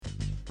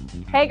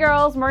Hey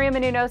girls, Maria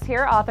Menounos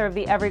here, author of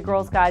the Every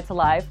Girl's Guide to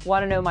Life.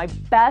 Want to know my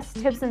best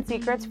tips and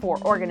secrets for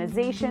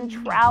organization,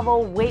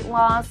 travel, weight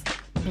loss,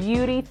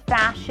 beauty,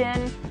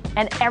 fashion,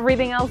 and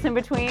everything else in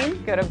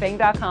between? Go to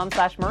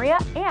bing.com/Maria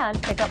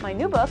and pick up my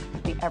new book,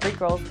 The Every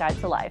Girl's Guide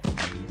to Life.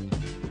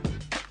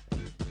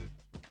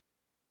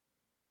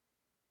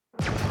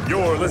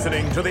 You're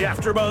listening to the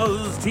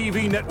AfterBuzz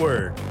TV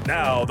Network,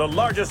 now the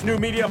largest new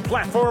media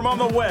platform on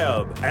the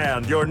web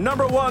and your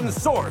number one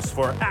source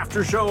for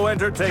after-show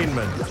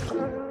entertainment.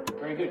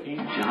 Very good, Keith.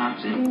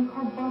 Johnson.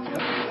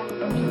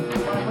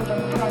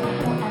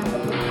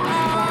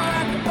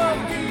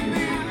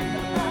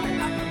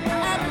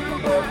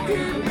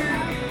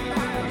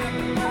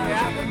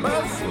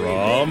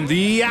 From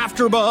the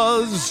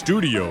AfterBuzz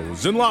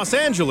Studios in Los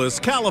Angeles,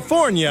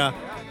 California,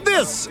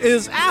 this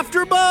is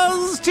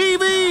AfterBuzz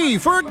TV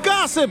for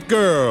Gossip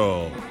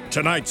Girl.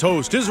 Tonight's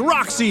host is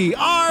Roxy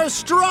R.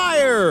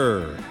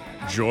 Stryer.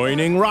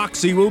 Joining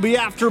Roxy will be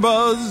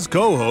AfterBuzz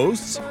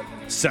co-hosts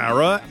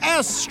Sarah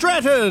S.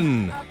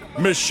 Stratton,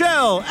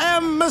 Michelle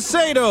M.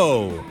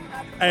 Macedo,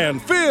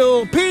 and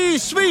Phil P.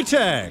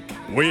 Svitek.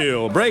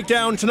 We'll break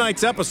down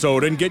tonight's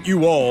episode and get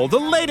you all the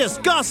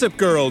latest Gossip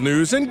Girl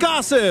news and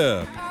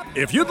gossip.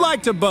 If you'd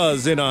like to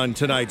buzz in on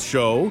tonight's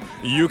show,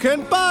 you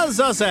can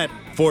buzz us at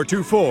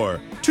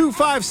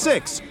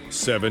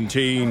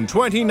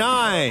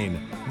 424-256-1729.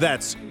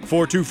 That's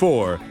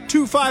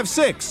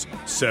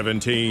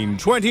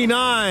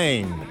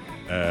 424-256-1729.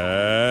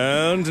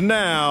 And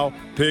now,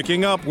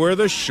 picking up where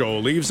the show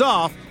leaves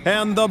off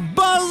and the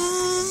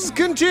buzz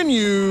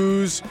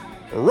continues,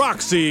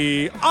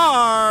 Roxy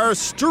R.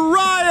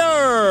 Stryer.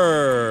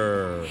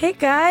 Hey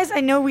guys,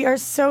 I know we are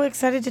so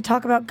excited to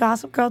talk about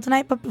Gossip Girl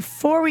tonight, but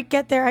before we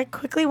get there, I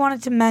quickly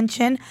wanted to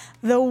mention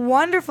the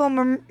wonderful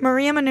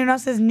Maria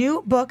Menounos'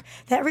 new book,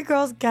 The Every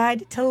Girl's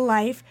Guide to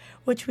Life,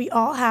 which we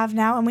all have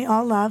now and we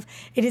all love.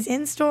 It is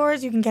in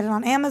stores. You can get it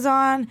on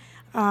Amazon.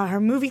 Her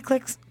movie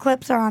clips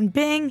are on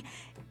Bing.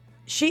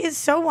 She is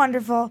so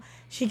wonderful.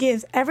 She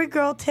gives every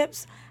girl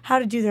tips how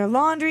to do their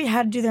laundry,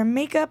 how to do their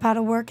makeup, how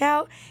to work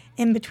out,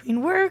 in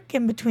between work,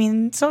 in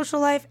between social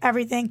life,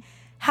 everything.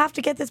 Have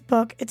to get this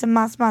book. It's a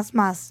must, must,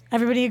 must.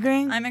 Everybody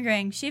agreeing? I'm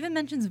agreeing. She even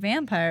mentions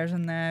vampires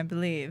in there, I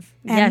believe.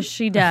 Yes,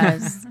 she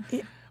does.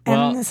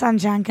 And the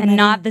Sunshine Committee. And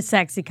not the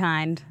sexy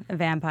kind of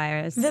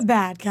vampires. The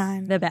bad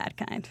kind. The bad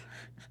kind.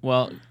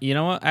 Well, you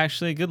know what?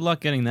 Actually, good luck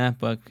getting that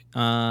book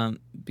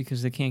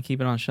because they can't keep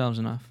it on shelves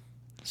enough.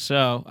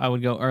 So I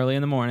would go early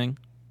in the morning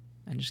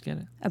and just get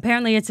it.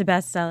 Apparently, it's a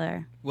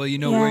bestseller. Well, you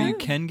know where you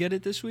can get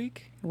it this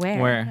week?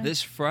 Where?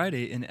 This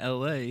Friday in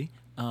L.A.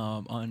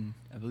 On,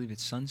 I believe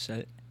it's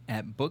Sunset,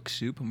 at Book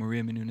Soup.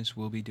 Maria Menounos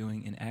will be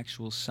doing an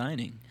actual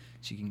signing,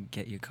 so you can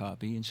get your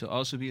copy. And she'll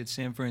also be at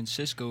San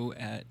Francisco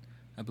at,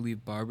 I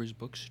believe, Barbara's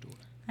Bookstore.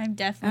 I'm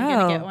definitely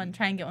going to get one,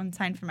 try and get one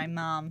signed for my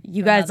mom.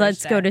 You guys,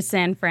 let's go to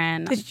San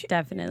Fran.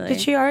 Definitely.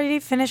 Did she already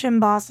finish in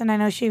Boston? I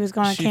know she was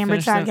going to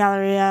Cambridge Side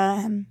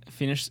Galleria.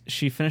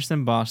 She finished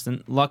in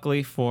Boston.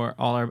 Luckily for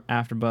all our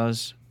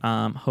AfterBuzz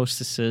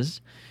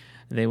hostesses,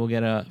 they will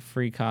get a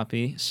free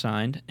copy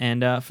signed.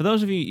 And for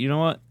those of you, you know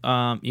what?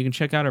 You can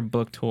check out our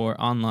book tour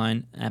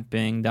online at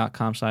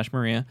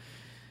bing.com/Maria.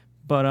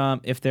 But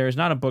if there is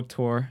not a book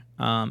tour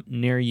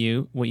near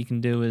you, what you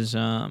can do is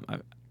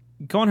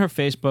go on her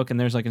Facebook, and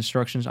there's like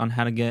instructions on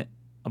how to get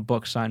a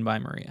book signed by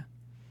Maria.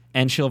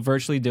 And she'll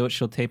virtually do it.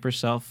 She'll tape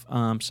herself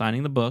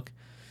signing the book,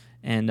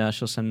 and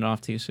she'll send it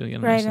off to you so you'll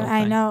get a nice little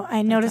thing. Know.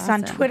 I noticed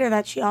on Twitter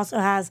that she also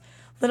has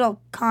little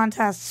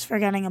contests for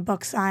getting a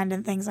book signed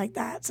and things like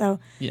that. So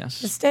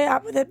just stay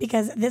up with it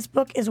because this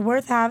book is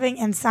worth having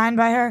and signed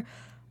by her.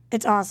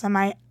 It's awesome.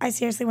 I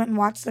seriously went and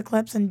watched the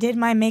clips and did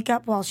my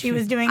makeup while she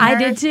was doing hers. I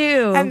did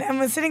too. And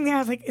was sitting there. I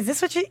was like, is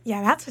this what she...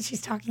 Yeah, that's what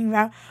she's talking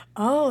about.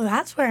 Oh,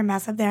 that's where I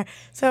mess up there.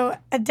 So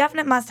a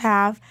definite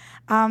must-have.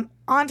 On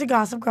to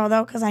Gossip Girl,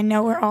 though, because I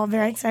know we're all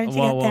very excited to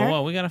get there.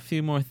 Well, we got a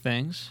few more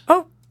things.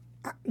 Oh,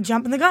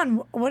 jumping the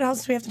gun. What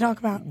else do we have to talk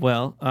about?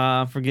 Well,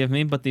 forgive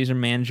me, but these are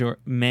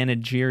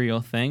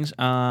managerial things.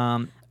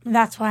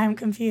 That's why I'm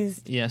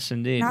confused. Yes,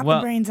 indeed. Not the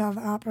brains of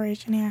the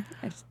operation here.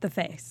 It's the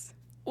face.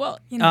 Well,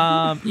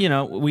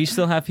 we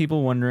still have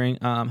people wondering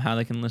how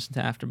they can listen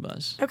to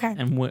AfterBuzz. Okay.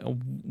 And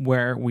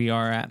where we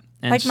are at.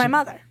 And like my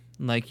mother.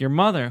 Like your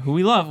mother, who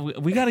we love.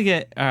 We got to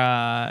get...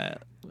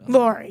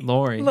 Lori.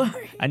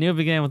 I knew it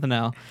began with an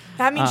L.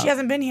 That means she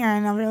hasn't been here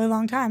in a really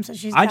long time, so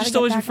she's. I just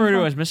always refer to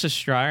her as Mrs.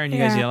 Stryer, and you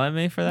guys yell at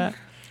me for that.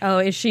 Oh,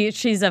 is she?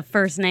 She's a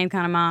first name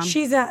kind of mom.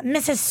 She's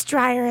Mrs.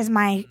 Stryer is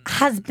my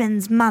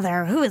husband's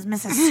mother. Who is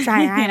Mrs.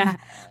 Stryer? I'm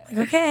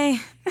like, okay,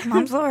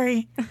 Mom's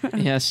Lori.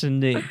 Yes,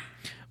 indeed.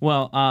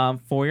 Well,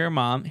 for your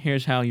mom,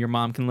 here's how your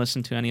mom can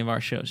listen to any of our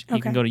shows. You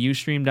can go to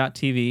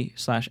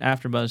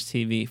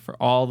ustream.tv/AfterBuzzTV for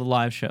all the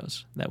live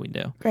shows that we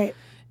do. Great.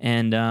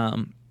 And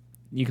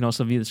you can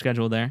also view the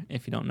schedule there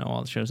if you don't know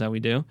all the shows that we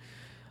do.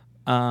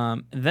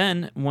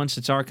 Then, once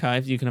it's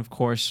archived, you can, of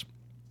course,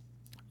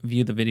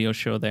 view the video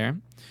show there.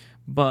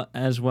 But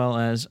as well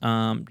as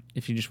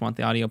if you just want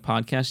the audio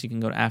podcast, you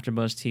can go to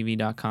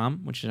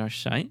AfterBuzzTV.com, which is our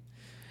site.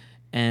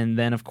 And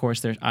then, of course,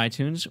 there's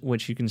iTunes,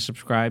 which you can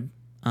subscribe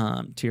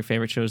to your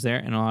favorite shows there,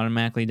 and it'll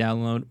automatically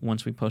download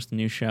once we post a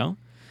new show.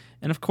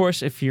 And, of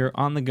course, if you're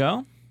on the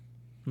go,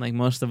 like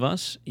most of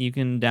us, you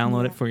can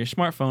download it for your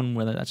smartphone,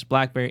 whether that's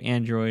BlackBerry,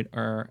 Android,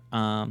 or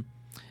an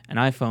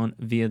iPhone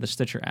via the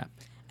Stitcher app.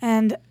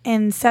 And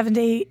in 7 to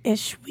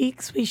 8-ish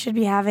weeks, we should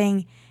be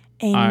having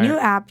a new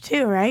app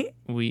too, right?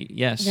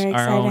 Yes, Very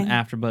our own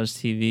exciting. AfterBuzz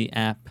TV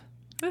app.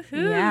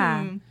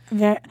 Woohoo.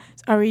 Yeah.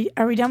 Are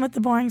we done with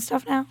the boring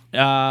stuff now?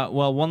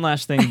 Well, one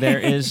last thing. There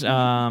is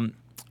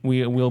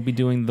we will be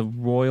doing the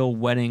royal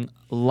wedding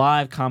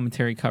live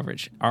commentary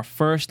coverage, our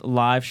first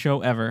live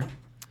show ever,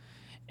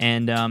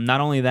 and not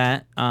only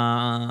that,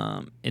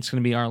 it's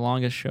going to be our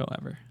longest show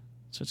ever.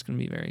 So it's going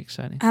to be very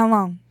exciting. How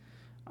long?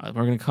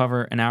 We're going to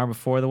cover an hour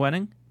before the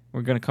wedding.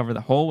 We're going to cover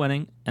the whole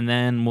wedding, and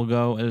then we'll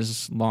go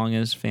as long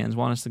as fans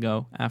want us to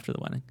go after the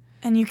wedding.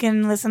 And you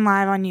can listen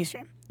live on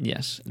Ustream.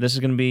 Yes. This is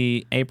going to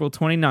be April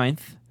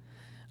 29th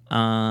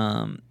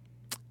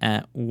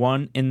at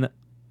 1 in the...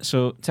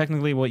 So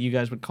technically what you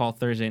guys would call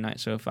Thursday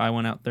night. So if I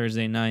went out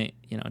Thursday night,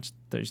 it's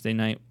Thursday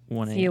night,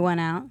 1 a.m. So you went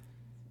out?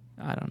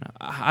 I don't know.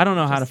 I don't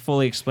know how to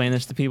fully explain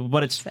this to people,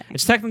 but it's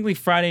technically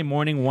Friday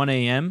morning, 1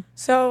 a.m.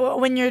 So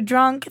when you're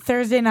drunk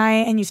Thursday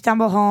night and you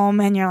stumble home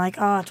and you're like,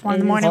 oh, it's 1 in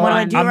the morning. What do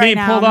I do I'm right being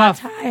now? pulled I'm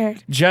off. not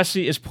tired.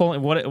 Jesse is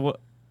pulling... What?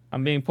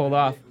 I'm being pulled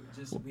off.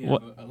 We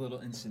have a little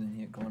incident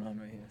here going on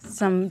right here.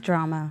 Some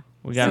drama.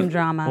 We got Some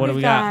drama. What do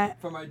we got?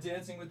 From our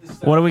Dancing with the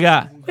Stars. What do we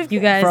got? You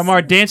guys... From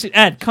our dancing...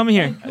 Ed, come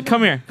here.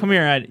 Come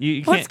here, Ed.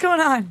 You What's can't... going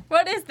on?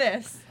 What is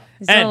this?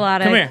 There's Ed, a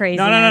lot come of here.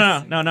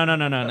 craziness.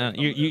 No.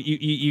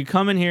 You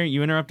come in here.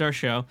 You interrupt our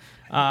show.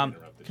 Come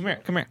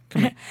here.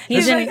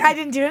 He's like, I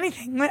didn't do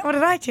anything. What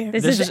did I do?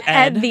 This This is is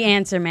Ed Ed. the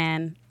Answer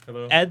Man.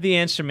 Ed the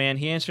Answer Man.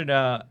 He answered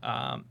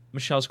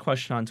Michelle's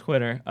question on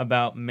Twitter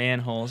about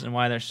manholes and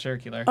why they're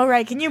circular. All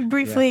right. Can you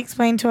briefly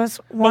explain to us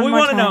one But we more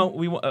want to time?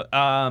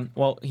 know.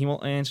 Well, he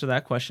won't answer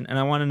that question, and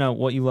I want to know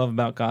what you love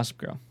about Gossip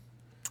Girl.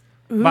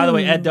 By the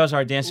way, Ed does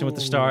our Dancing with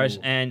the Stars,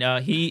 and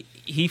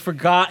he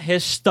forgot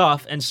his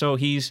stuff, and so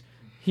he's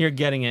here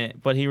getting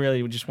it. But he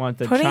really just wanted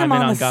to Putting chime him in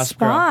on on the Gossip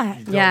spot.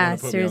 Girl. Don't Yeah, wanna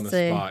put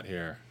seriously. me on the spot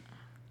here.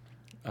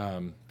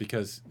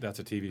 Because that's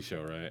a TV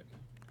show, right?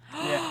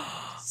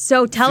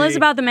 So tell us See?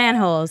 about the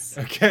manholes.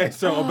 Okay,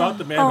 so about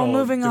the manhole.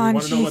 moving do on, we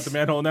want to know about jeez. the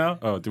manhole now?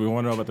 Oh, do we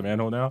want to know about the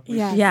manhole now?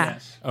 Yeah. Yeah.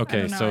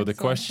 Okay, don't know, so I'm the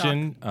still in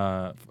question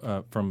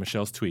from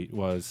Michelle's tweet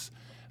was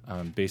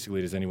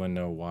basically, does anyone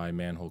know why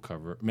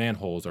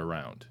manholes are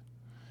round?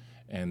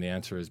 And the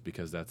answer is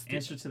because that's the...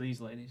 Answer to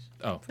these ladies.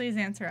 Oh, Please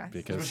answer us.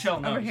 because... Michelle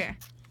knows. Over here.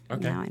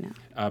 Okay. Now I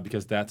know.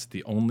 Because that's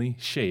the only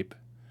shape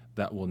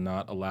that will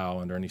not allow,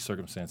 under any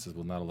circumstances,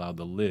 will not allow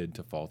the lid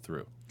to fall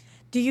through.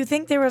 Do you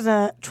think there was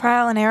a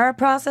trial and error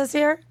process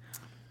here?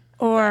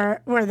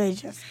 Or were they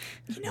just,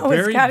 it's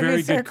Very, got to be very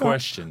a good circle?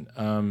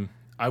 question.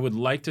 I would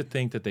like to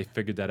think that they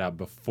figured that out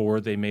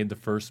before they made the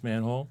first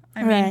manhole.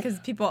 I mean, Right. because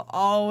people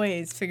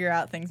always figure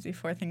out things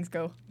before things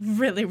go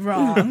really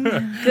wrong.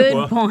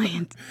 Good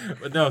point.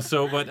 But no,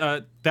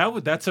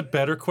 that's a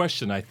better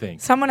question, I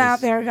think. Someone out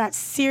Is- there got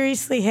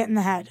seriously hit in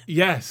the head.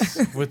 Yes,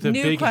 with the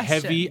New big, question.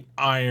 heavy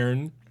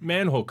iron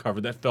manhole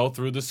cover that fell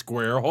through the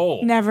square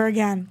hole. Never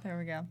again. There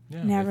we go.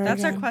 Yeah, Never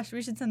That's our again. question.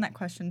 We should send that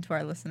question to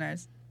our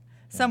listeners.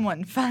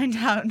 Someone find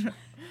out.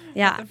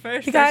 Yeah. The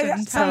first The guy,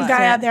 person some tell us.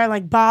 guy out there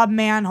like Bob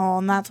Manhole,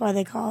 and that's why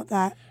they call it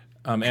that.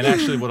 And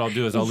actually, what I'll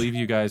do is I'll leave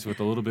you guys with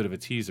a little bit of a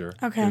teaser.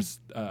 Okay. There's,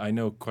 I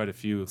know quite a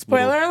few.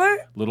 Spoiler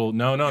alert?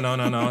 No.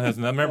 It has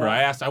not. Remember,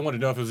 I wanted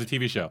to know if it was a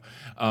TV show.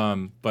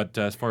 But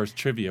as far as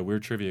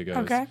weird trivia goes,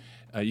 Okay.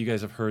 You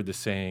guys have heard the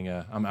saying,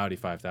 "I'm Audi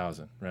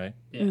 5000," right?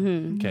 Yeah.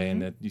 Okay,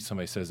 and that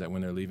somebody says that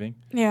when they're leaving.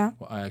 Yeah.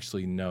 Well, I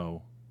actually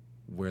know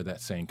where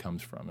that saying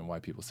comes from and why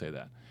people say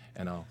that,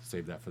 and I'll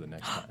save that for the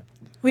next time.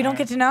 We don't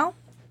get to know?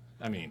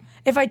 I mean,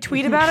 If I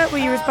tweet about it, will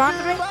you respond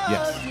to me?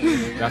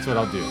 yes, that's what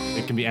I'll do.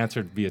 It can be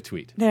answered via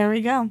tweet. There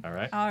we go. All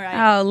right. All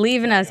right. Oh,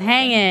 leaving us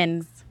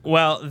hanging.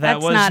 Well, that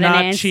That's was not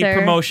an cheap answer.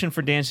 promotion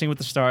for Dancing with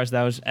the Stars.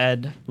 That was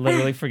Ed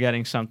literally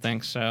forgetting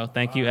something. So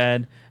thank you,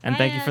 Ed, and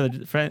thank you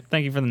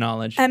for the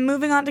knowledge. And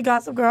moving on to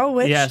Gossip Girl,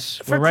 which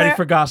Yes, we're ready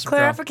for Gossip Girl.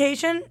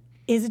 clarification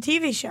is a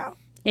TV show.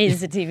 It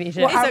is a TV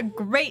show. It's a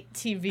great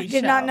TV show.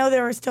 Did not know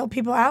there were still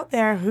people out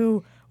there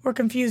who were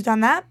confused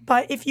on that.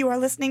 But if you are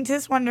listening to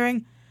this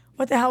wondering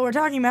what the hell we're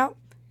talking about,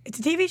 it's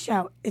a TV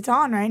show. It's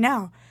on right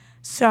now.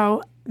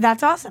 So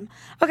that's awesome.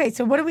 Okay,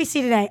 so what do we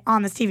see today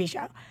on this TV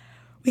show?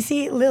 We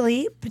see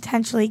Lily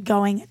potentially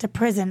going to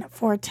prison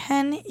for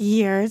 10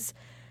 years.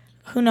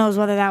 Who knows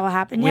whether that will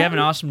happen We yet? have an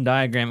awesome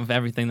diagram of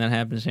everything that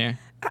happens here.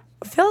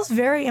 Phil's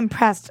very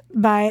impressed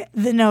by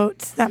the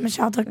notes that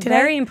Michelle took today.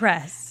 Very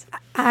impressed.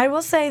 I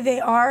will say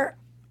they are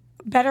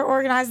better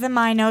organized than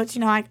my notes.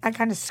 I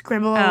kind of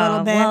scribble a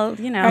little bit. Well,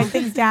 write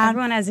things down.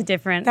 Everyone has a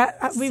different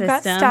We've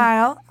got system.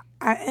 style.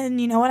 And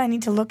you know what? I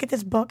need to look at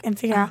this book and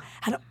figure out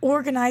how to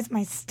organize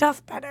my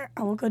stuff better.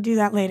 I will go do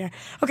that later.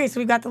 Okay, so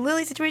we've got the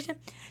Lily situation.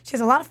 She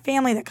has a lot of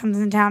family that comes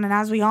in town. And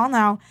as we all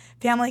know,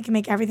 family can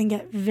make everything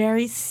get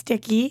very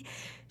sticky.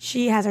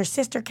 She has her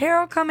sister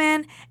Carol come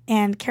in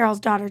and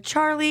Carol's daughter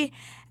Charlie.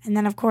 And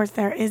then, of course,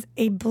 there is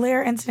a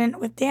Blair incident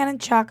with Dan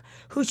and Chuck,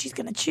 who she's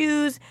going to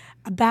choose,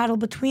 a battle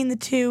between the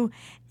two,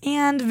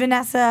 and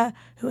Vanessa,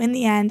 who in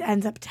the end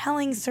ends up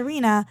telling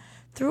Serena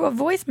through a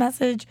voice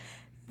message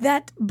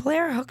that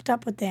Blair hooked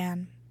up with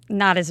Dan.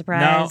 Not a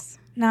surprise.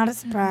 Not a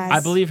surprise. I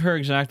believe her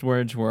exact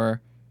words were,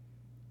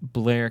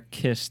 Blair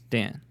kissed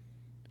Dan.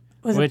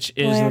 Was it Which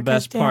is Blair the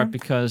best kissed part Dan?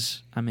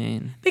 because, I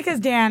mean... Because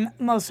Dan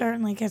most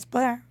certainly kissed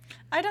Blair.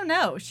 I don't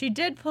know. She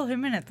did pull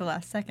him in at the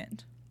last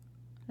second.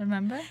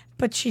 Remember?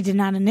 But she did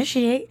not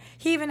initiate.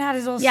 He even had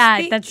his little Yeah,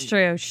 speech. that's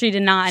true. She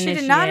did not She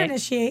initiate. did not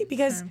initiate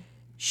because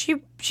she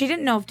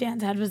didn't know if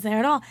Dan's head was there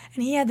at all.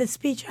 And he had this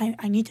speech,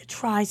 I need to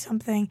try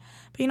something.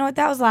 But you know what?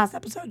 That was last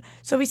episode.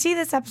 So we see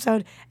this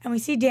episode, and we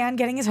see Dan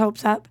getting his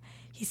hopes up.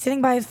 He's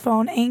sitting by his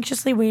phone,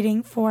 anxiously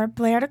waiting for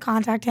Blair to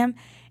contact him.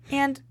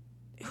 And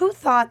who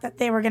thought that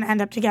they were going to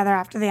end up together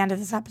after the end of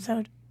this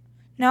episode?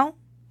 No?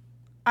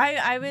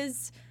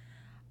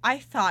 I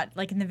thought,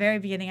 like, in the very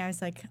beginning, I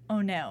was like,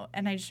 oh, no.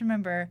 And I just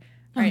remember,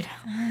 right,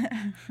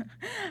 I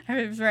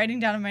was writing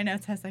down in my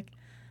notes, I was like,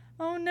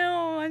 oh,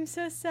 no, I'm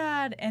so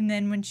sad. And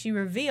then when she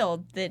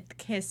revealed that the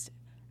kiss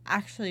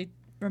actually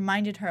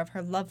reminded her of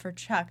her love for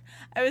Chuck,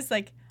 I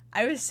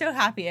was so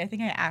happy. I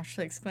think I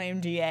actually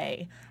exclaimed,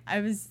 yay.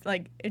 I was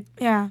like, it.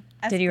 Yeah.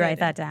 Did you write escalated.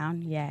 that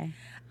down? Yay.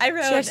 I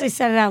wrote. She actually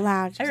said it out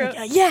loud. She was wrote-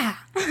 like, yeah.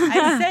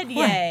 I said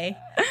yay.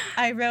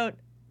 I wrote,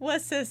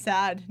 was so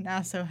sad,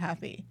 now so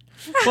happy.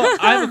 Well,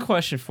 I have a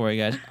question for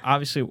you guys.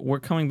 Obviously, we're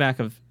coming back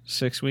of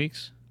 6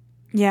 weeks.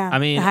 Yeah. I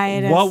mean, the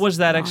hiatus. what was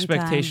that Long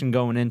expectation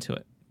going into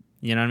it?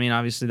 You know what I mean?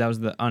 Obviously, that was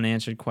the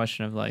unanswered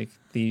question of, like,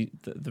 the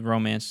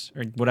romance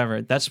or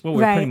whatever. That's what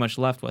we're Right. pretty much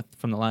left with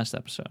from the last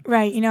episode.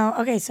 Right.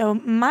 Okay, so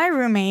my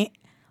roommate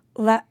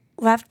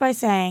left by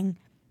saying,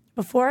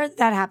 before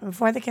that happened,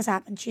 before the kiss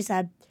happened, she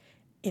said,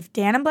 if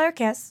Dan and Blair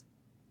kiss,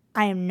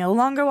 I am no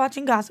longer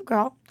watching Gossip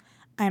Girl.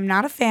 I am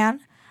not a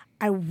fan.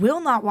 I will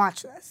not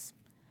watch this.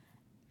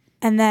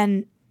 And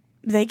then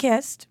they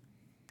kissed.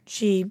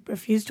 She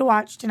refused to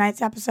watch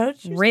tonight's episode.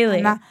 She was like,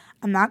 Really?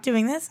 I'm not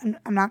doing this.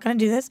 I'm not going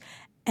to do this.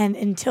 And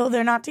until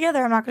they're not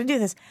together, I'm not going to do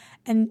this.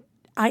 And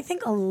I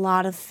think a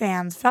lot of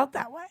fans felt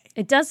that way.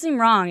 It does seem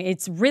wrong.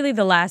 It's really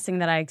the last thing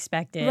that I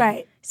expected.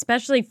 Right.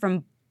 Especially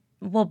from,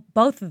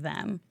 both of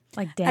them.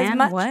 Like, Dan,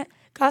 what?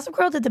 Gossip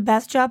Girl did the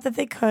best job that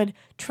they could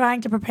trying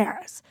to prepare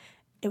us.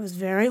 It was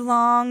very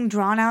long,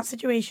 drawn-out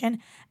situation,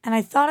 and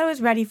I thought I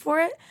was ready for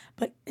it.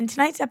 But in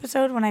tonight's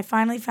episode, when I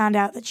finally found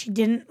out that she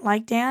didn't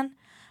like Dan,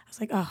 I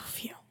was like, oh,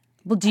 phew.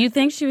 Well, do you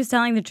think she was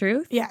telling the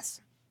truth? Yes,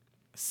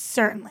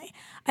 certainly.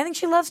 I think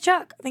she loves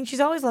Chuck. I think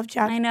she's always loved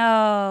Chuck. I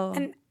know.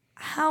 And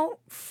how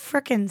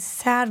frickin'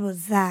 sad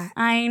was that?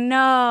 I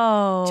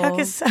know. Chuck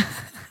is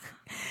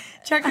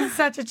Chuck is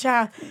such a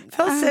child.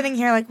 Phil's sitting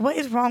here like, what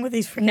is wrong with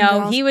these freaking No,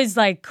 girls? he was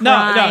like No.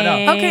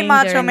 crying. Okay,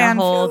 Macho during Man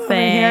the whole Phil over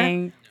here.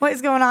 thing. What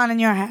is going on in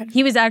your head?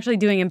 He was actually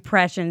doing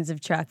impressions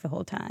of Chuck the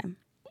whole time.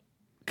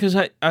 Because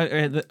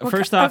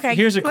first off, okay,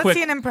 here's a let's quick...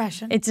 see an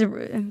impression.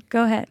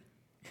 Go ahead.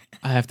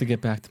 I have to get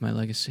back to my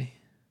legacy.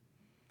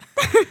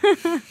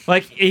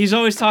 Like, he's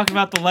always talking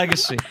about the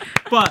legacy.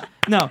 But,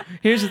 no,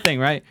 here's the thing,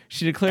 right?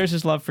 She declares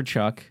his love for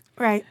Chuck.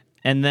 Right.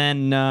 And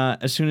then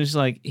as soon as,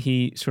 like,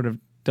 he sort of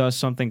does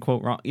something,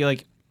 quote, wrong, you're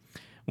like,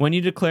 when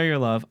you declare your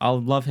love,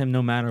 I'll love him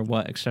no matter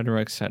what, et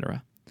cetera, et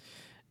cetera.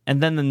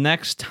 And then the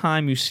next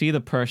time you see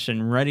the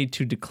person ready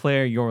to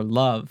declare your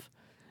love,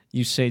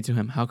 you say to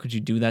him, how could you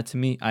do that to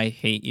me? I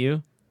hate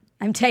you.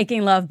 I'm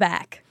taking love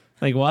back.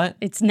 Like, what?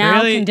 It's now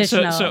Really?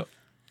 conditional.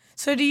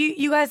 So do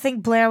you guys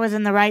think Blair was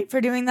in the right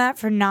for doing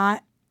that, in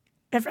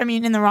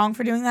the wrong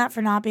for doing that,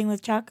 for not being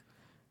with Chuck?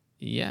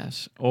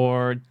 Yes.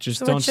 Or just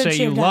So what don't should say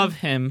she you have done? love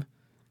him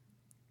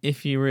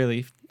if you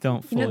really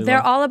don't fully They're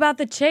love all about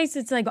the chase.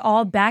 It's like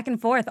all back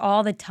and forth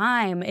all the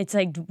time. It's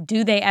like,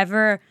 do they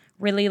ever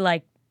really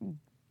like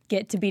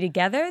get to be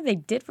together? They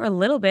did for a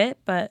little bit,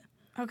 but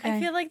Okay.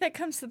 I feel like that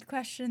comes to the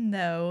question,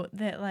 though,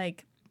 that,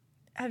 like,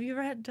 have you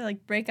ever had to,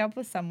 like, break up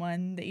with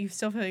someone that you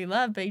still feel you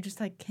love, but you just,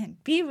 like,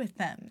 can't be with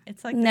them?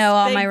 It's like this no,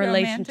 all big my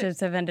romantic- relationships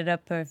have ended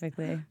up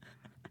perfectly.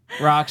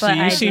 Roxy, But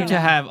you I seem do to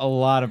not. have a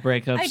lot of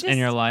breakups I in just-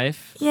 your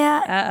life.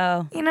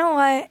 Yeah. Uh-oh. You know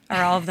what?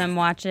 Are all of them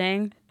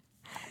watching?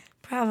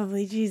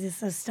 Probably.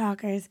 Jesus, those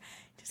stalkers.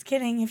 Just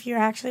kidding. If you're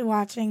actually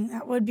watching,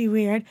 that would be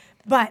weird.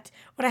 But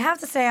what I have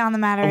to say on the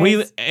matter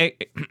is...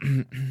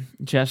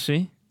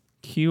 Jesse,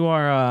 cue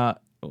our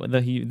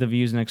the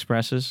views and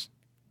expresses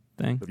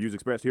thing. The views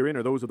expressed herein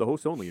are those of the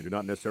hosts only and do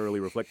not necessarily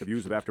reflect the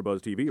views of AfterBuzz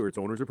TV or its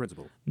owners or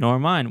principals. Nor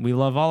mine. We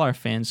love all our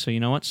fans, so you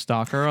know what?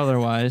 Stalker or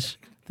otherwise,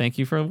 thank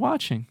you for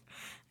watching.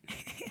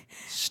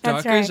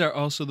 Stalkers right. are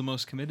also the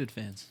most committed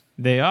fans.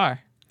 They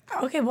are.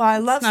 Okay, well, I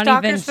love Not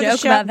stalkers even for the joke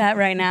show. about that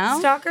right now.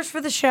 Stalkers for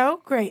the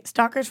show? Great.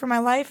 Stalkers for my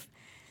life?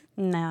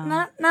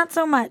 No. Not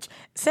so much.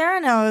 Sarah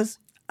knows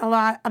a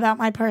lot about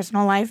my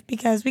personal life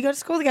because we go to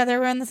school together,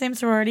 we're in the same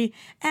sorority,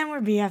 and we're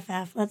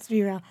BFF. Let's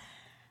be real.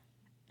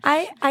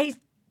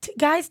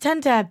 Guys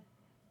tend to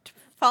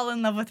fall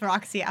in love with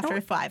Roxy after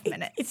 5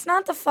 minutes. It's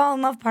not the fall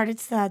in love part.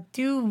 It's the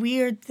do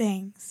weird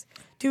things.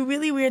 Do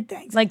really weird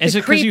things. Like Is the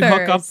it because you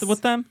hook up creepers.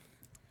 with them?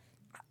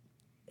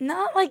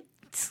 Not like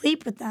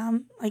sleep with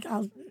them. Like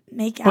I'll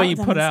make out But with you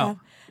them put and out.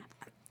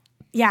 stuff.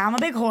 Yeah, I'm a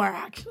big whore,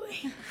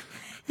 actually.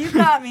 You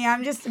got me.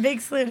 I'm just a big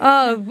sleuth.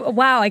 Oh,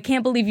 wow. I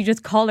can't believe you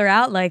just called her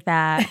out like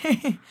that.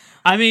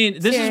 I mean,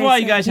 this is why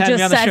you guys had me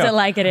Just on the says show. it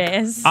like it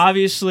is.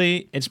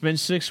 Obviously, it's been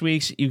 6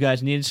 weeks. You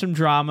guys needed some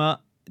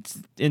drama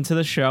into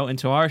the show,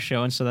 into our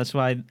show, and so that's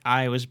why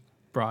I was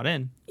brought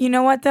in You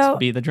know what, though? to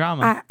be the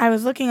drama. I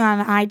was looking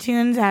on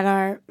iTunes at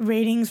our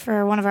ratings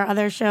for one of our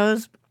other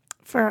shows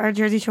for our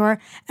Jersey Shore,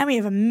 and we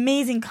have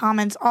amazing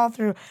comments all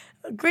through.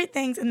 Great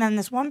things. And then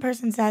this one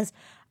person says,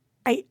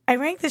 I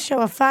ranked this show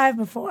a 5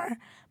 before,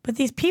 but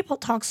these people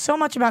talk so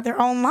much about their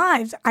own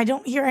lives. I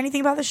don't hear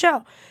anything about the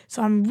show.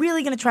 So I'm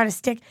really going to try to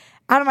stick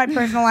out of my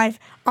personal life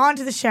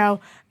onto the show.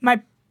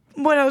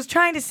 What I was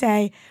trying to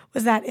say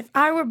was that if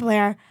I were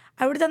Blair,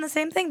 I would have done the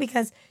same thing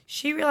because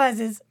she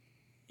realizes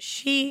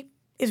she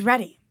is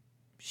ready.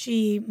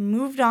 She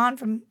moved on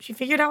from, she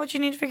figured out what she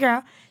needed to figure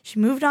out. She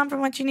moved on from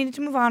what she needed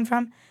to move on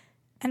from.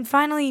 And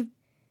finally,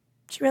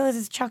 she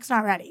realizes Chuck's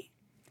not ready.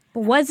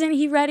 But wasn't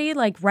he ready,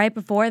 like, right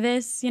before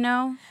this, you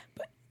know?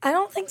 I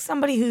don't think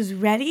somebody who's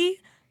ready,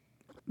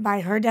 by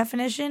her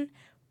definition,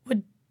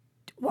 would.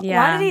 Why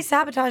Yeah. did he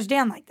sabotage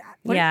Dan like that?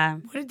 What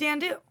did Dan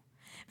do?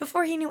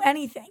 Before he knew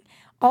anything,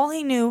 all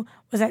he knew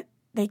was that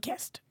they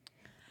kissed.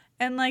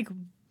 And like,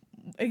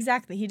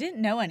 exactly, he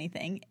didn't know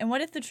anything. And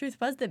what if the truth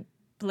was that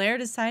Blair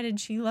decided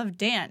she loved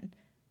Dan,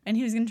 and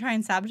he was going to try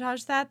and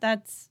sabotage that?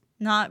 That's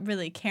not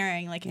really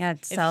caring. Like, Yeah,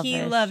 it's if selfish.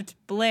 he loved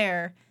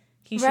Blair,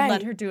 he should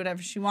let her do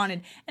whatever she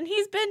wanted. And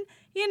he's been,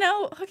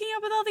 hooking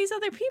up with all these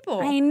other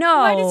people. I know.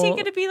 Why is he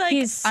going to be like,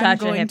 He's I'm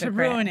such a going to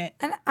hypocrite. ruin it?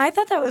 And I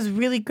thought that was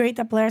really great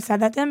that Blair said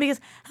that to him because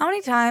how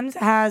many times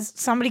has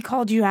somebody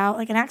called you out,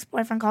 like an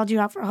ex-boyfriend called you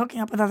out for hooking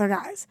up with other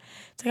guys?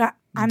 It's like,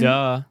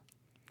 Duh.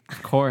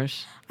 Of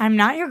course. I'm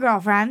not your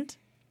girlfriend.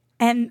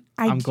 And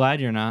I'm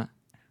glad you're not.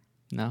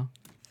 No.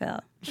 Phil.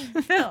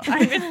 Phil,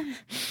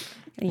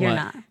 You're What?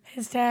 not.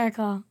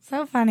 hysterical.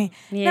 So funny.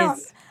 He No,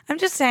 is. I'm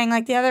just saying,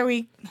 like the other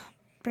week,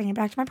 bring it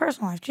back to my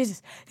personal life.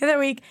 Jesus. The other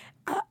week,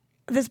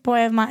 this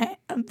boy of mine,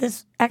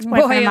 this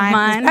ex-boyfriend Boy of of mine,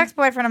 mine. this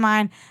ex-boyfriend of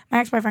mine, my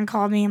ex-boyfriend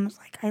called me and was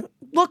like, I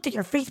looked at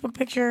your Facebook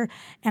picture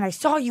and I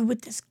saw you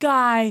with this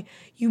guy.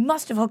 You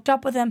must have hooked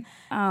up with him.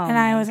 Oh, and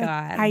I my was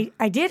God. like,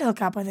 I did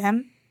hook up with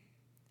him.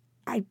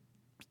 I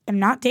am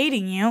not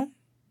dating you.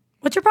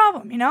 What's your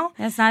problem, you know?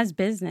 That's not his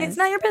business. It's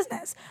not your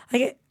business.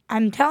 Like,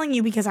 I'm telling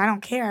you because I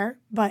don't care,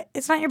 but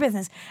it's not your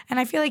business. And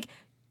I feel like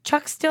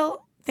Chuck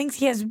still thinks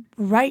he has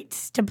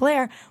rights to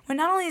Blair when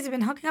not only has he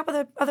been hooking up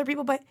with other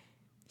people, but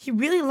he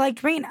really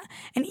liked Raina.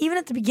 And even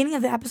at the beginning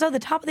of the episode, the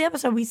top of the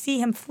episode, we see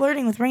him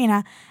flirting with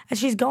Raina as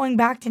she's going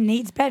back to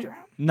Nate's bedroom.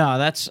 No,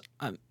 that's.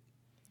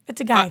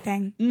 It's a guy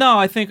thing. No,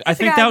 I think a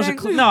guy that was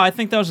thing. I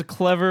think that was a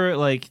clever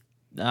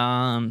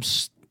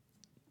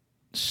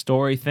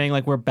story thing.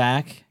 Like we're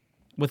back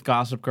with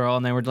Gossip Girl,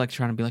 and they were like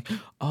trying to be like,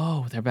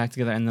 oh, they're back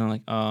together, and then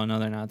like, oh no,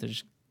 they're not. They're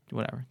just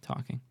whatever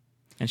talking,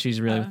 and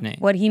she's really with Nate.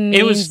 What he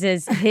means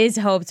is his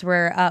hopes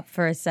were up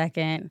for a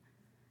second,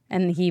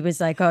 and he was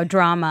like, oh,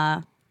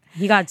 drama.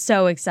 He got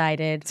so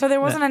excited. So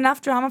there wasn't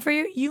enough drama for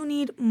you? You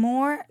need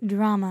more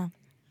drama.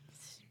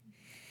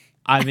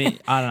 I mean,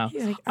 I don't know.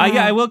 He's like,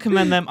 I will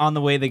commend them on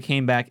the way they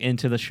came back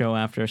into the show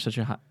after such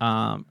a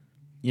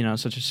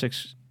such a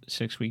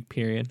 6 week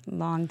period.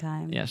 Long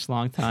time. Yes,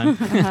 long time.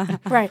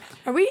 Right.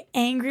 Are we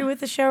angry with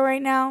the show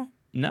right now?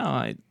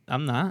 No,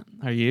 I'm not.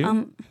 Are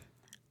you?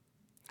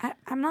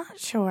 I'm not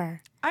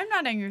sure. I'm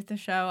not angry with the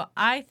show.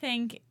 I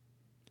think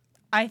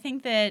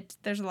that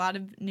there's a lot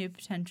of new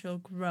potential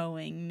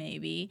growing,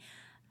 maybe.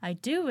 I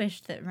do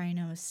wish that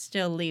Raina was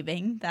still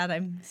leaving. That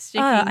I'm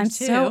sticking to. I'm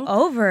so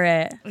over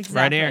it. Exactly.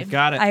 Right here,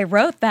 got it. I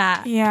wrote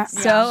that. Yeah.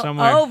 So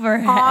Somewhere. over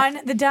it. On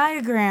the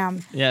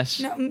diagram. Yes.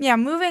 No, yeah,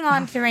 moving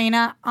on to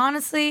Raina.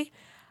 Honestly,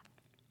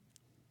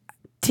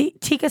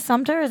 Tika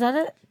Sumter, is that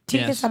it?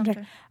 Tika Yes.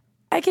 Sumter.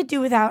 I could do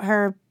without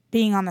her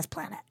being on this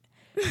planet.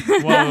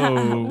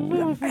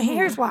 Whoa.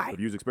 Here's why. The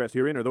views expressed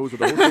herein are those of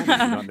the host only,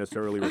 and do not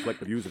necessarily reflect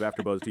the views of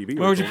AfterBuzz TV.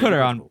 Where would you put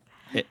her on?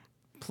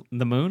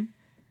 The moon,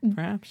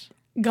 perhaps?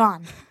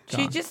 Gone.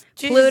 Gone. She's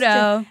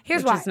Pluto.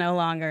 here's which why. is no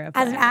longer a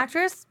As an planet.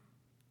 actress,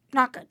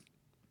 not good.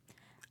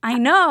 I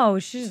know.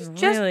 She's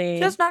Just, really.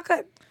 just not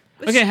good.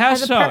 Okay, how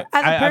As a so? per-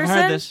 as a I've person-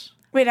 heard this.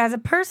 Wait, as a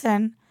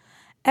person,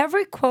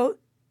 every quote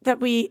that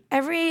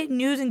every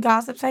news and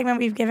gossip segment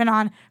we've given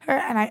on her,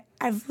 and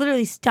I've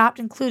literally stopped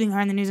including her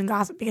in the news and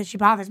gossip because she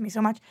bothers me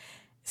so much.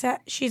 So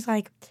she's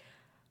like,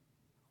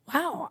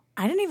 wow,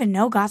 I didn't even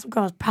know Gossip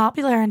Girl was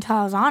popular until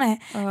I was on it.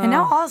 And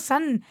now all of a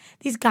sudden,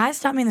 these guys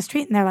stop me in the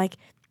street and they're like,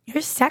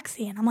 you're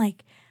sexy. And I'm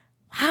like,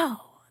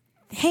 wow,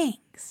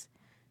 thanks.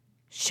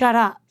 Shut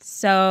up.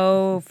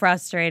 so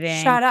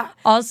frustrating. Shut up.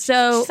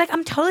 Also, She's like,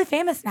 I'm totally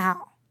famous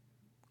now.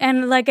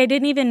 And like, I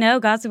didn't even know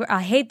Gossip Girl.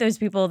 I hate those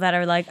people that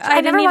are like, I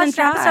I never didn't even watched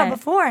an try. episode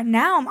before, and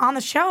now I'm on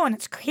the show, and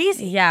it's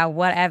crazy. Yeah,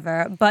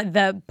 whatever. But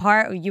the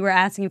part you were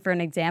asking for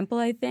an example,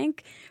 I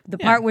think, the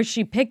part where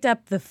she picked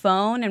up the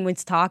phone and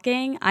was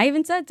talking, I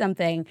even said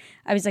something.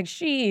 I was like,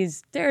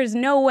 there's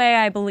no way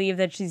I believe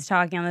that she's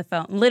talking on the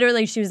phone.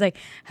 Literally, she was like,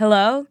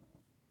 hello?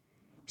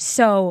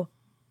 So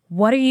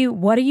what are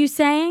you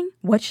saying?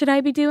 What should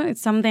I be doing?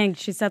 Something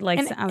she said, like,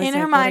 And I was in like, her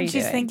what are mind, you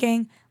she's doing?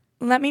 thinking,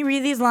 let me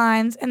read these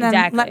lines, and then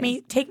Exactly. let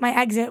me take my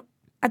exit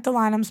at the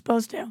line I'm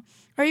supposed to.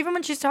 Or even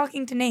when she's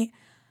talking to Nate,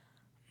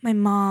 my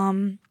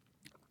mom,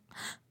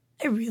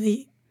 I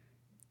really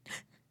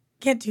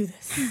can't do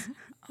this.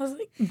 I was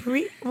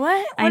like,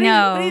 what? I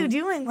know. What are you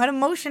doing? What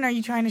emotion are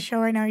you trying to show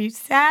right now? Are you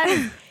sad?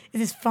 Is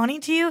this funny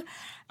to you?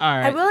 All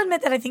right. I will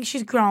admit that I think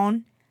she's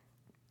grown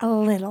a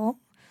little.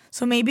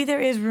 So maybe there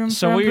is room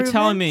So for what you're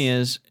telling me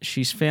improvements. is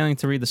she's failing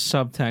to read the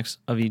subtext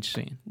of each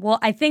scene. Well,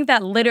 I think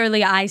that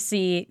literally I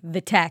see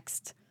the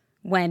text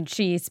when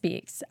she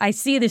speaks. I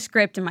see the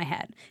script in my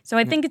head. So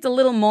I think it's a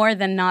little more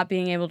than not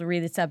being able to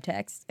read the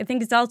subtext. I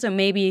think it's also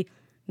maybe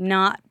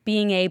not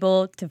being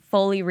able to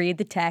fully read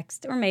the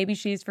text, or maybe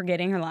she's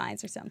forgetting her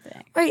lines or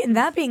something. Right, and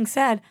that being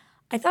said,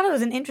 I thought it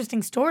was an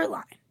interesting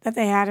storyline that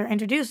they had her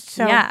introduced.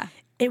 So Yeah.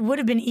 it would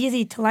have been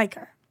easy to like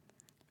her.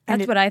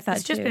 That's what I thought,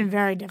 It's just too. been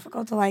very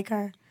difficult to like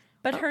her.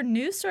 But her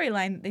new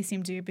storyline they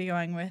seem to be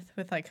going with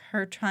like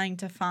her trying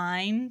to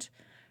find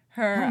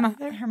her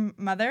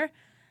mother,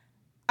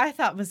 I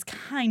thought was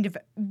kind of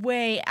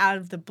way out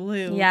of the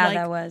blue. Yeah, Like,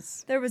 that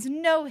was. There was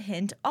no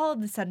hint. All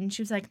of a sudden,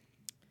 she was like,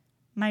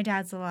 "My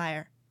dad's a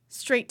liar."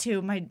 Straight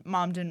to my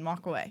mom didn't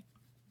walk away.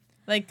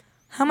 Like,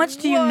 How much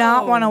do you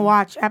not want to whoa.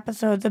 watch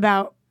episodes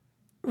about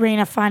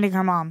Raina finding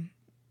her mom?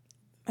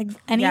 Like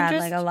any Yeah,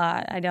 interest? like a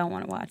lot. I don't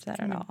want to watch that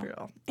at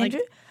all. Like,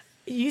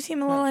 you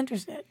seem a little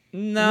interested.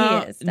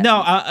 No, He is,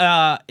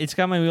 no. It's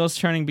got my wheels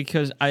turning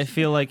because I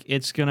feel like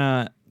it's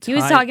gonna. He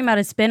was tie- talking about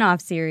a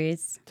spin-off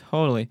series.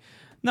 Totally.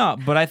 No,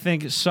 but I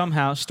think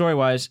somehow,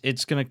 story-wise,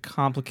 it's going to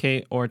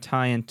complicate or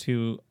tie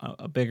into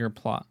a bigger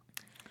plot.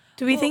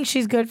 Do we think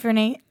she's good for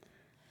Nate?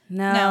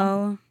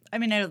 No. I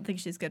mean, I don't think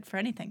she's good for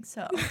anything.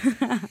 So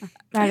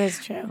That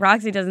is true.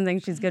 Roxy doesn't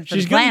think she's good for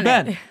She's the good in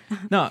planet. bed.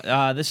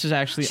 No, this is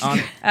actually on.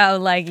 Oh,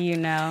 like you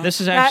know. This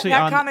is That, actually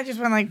that on. comment just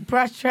went like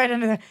brushed right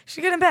under the.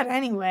 She's good in bed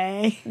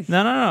anyway.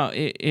 No.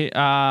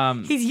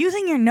 He's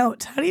using your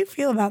notes. How do you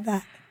feel about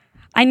that?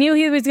 I knew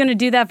he was going to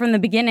do that from the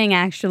beginning,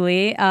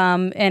 actually.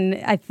 And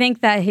I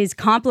think that his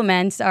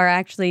compliments are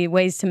actually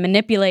ways to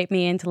manipulate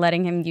me into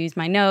letting him use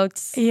my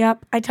notes.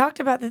 Yep. I talked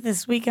about that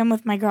this weekend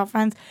with my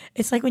girlfriends.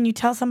 It's like when you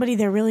tell somebody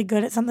they're really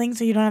good at something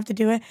so you don't have to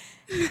do it.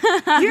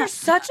 You're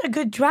such a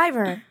good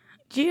driver.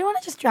 Do you want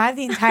to just drive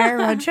the entire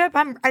road trip?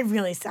 I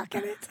really suck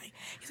at it. It's like,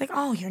 he's like,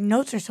 oh, your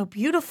notes are so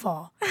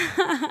beautiful.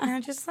 Now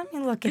just let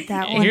me look at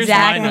that one. Here's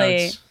Exactly. my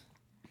notes.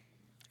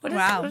 What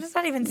does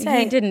that even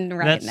say? He didn't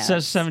write That notes.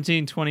 says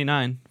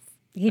 1729.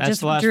 He That's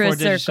just the last drew four a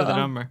digits of circle. the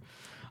number.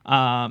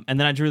 And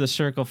then I drew the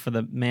circle for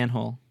the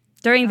manhole.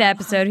 During the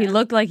episode, he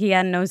looked like he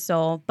had no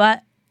soul,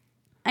 but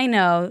I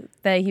know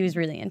that he was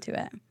really into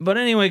it. But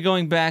anyway,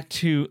 going back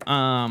to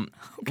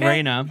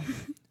Raina,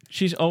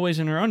 she's always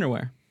in her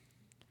underwear.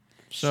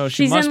 So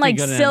she She's must in be like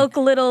good silk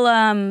little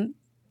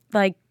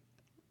like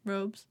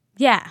robes.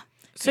 yeah,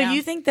 So Yeah.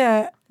 you think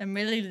the I'm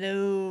really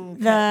low.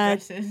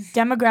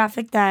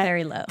 demographic that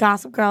very low.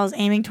 Gossip Girl is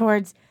aiming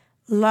towards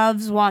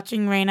loves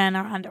watching Raina in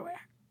her underwear?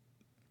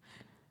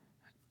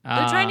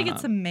 They're trying to get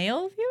some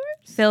male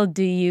viewers. Phil,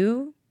 do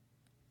you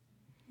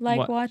like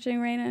What? watching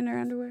Raina in her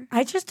underwear?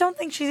 I just don't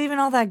think she's even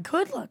all that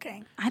good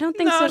looking. I don't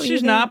think No, so. she's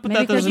either. not, but Maybe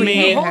that 'cause doesn't we mean-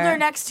 hate Hold her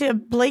next to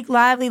Blake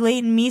Lively,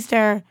 Leighton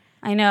Meester,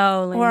 I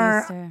know, Lynn or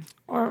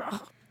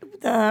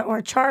Meester.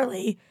 or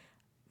Charlie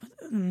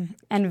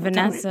and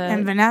Vanessa.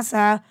 and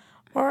Vanessa,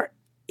 or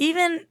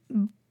even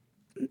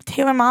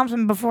Taylor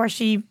Momsen before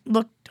she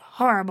looked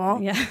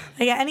horrible. Yeah.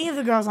 Like any of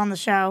the girls on the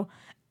show,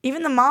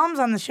 even the moms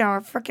on the show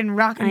are freaking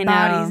rocking I know.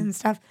 bodies and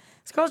stuff.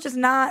 This girl's just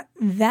not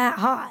that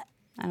hot.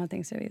 I don't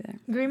think so either.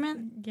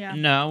 Agreement? Yeah.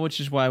 No, which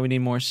is why we need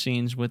more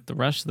scenes with the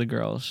rest of the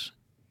girls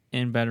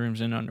in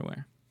bedrooms in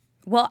underwear.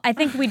 Well, I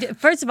think we did.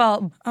 First of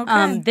all,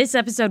 Okay. this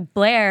episode,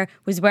 Blair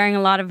was wearing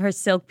a lot of her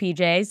silk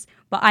PJs,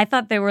 but I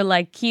thought they were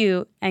like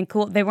cute and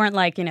cool. They weren't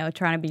like,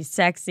 trying to be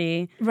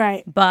sexy,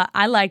 Right. but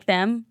I liked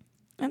them.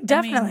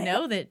 Definitely. We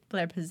know that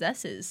Blair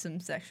possesses some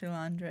sexual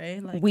lingerie.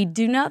 Like We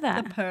do know the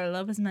that.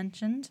 Perla was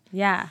mentioned.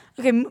 Yeah.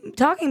 Okay,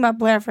 talking about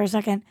Blair for a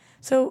second.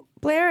 So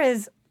Blair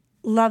is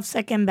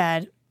lovesick in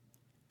bed,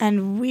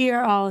 and we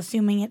are all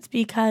assuming it's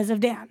because of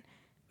Dan.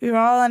 We were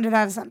all under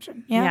that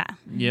assumption. Yeah. Yeah.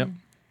 Yep.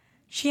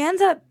 She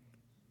ends up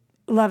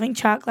loving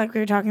Chuck, like we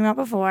were talking about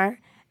before,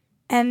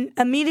 and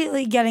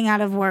immediately getting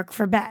out of work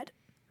for bed.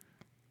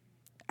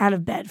 Out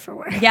of bed for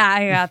work. Yeah,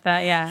 I got that.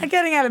 Yeah.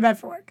 Getting out of bed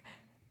for work.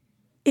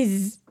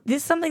 Is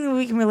this something that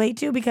we can relate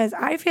to? Because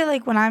I feel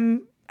like when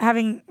I'm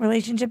having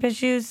relationship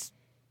issues,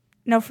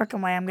 no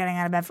frickin' way I'm getting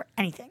out of bed for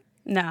anything.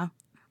 No.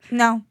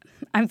 No.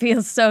 I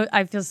feel so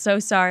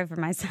sorry for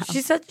myself.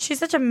 She's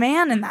such a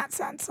man in that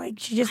sense. Like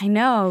she just I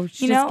know.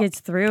 She just gets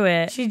through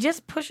it. She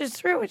just pushes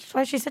through, which is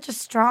why she's such a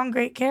strong,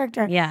 great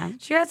character. Yeah.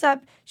 She gets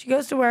up, she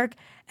goes to work,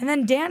 and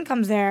then Dan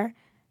comes there.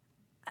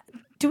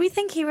 Do we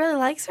think he really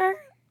likes her?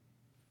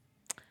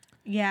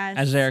 Yes.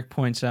 As Eric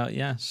points out,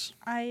 yes.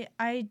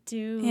 I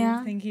do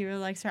think he really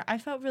likes her. I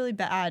felt really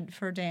bad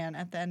for Dan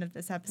at the end of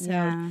this episode.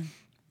 Yeah.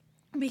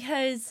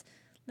 Because,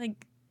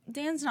 like,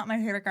 Dan's not my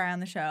favorite guy on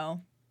the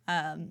show.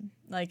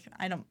 Like,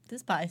 I don't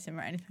despise him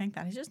or anything like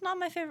that. He's just not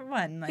my favorite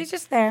one. Like, He's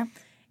just there.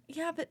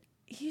 Yeah, but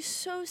he's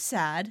so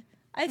sad.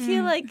 I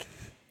feel like,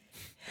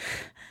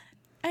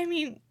 I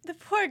mean, the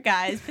poor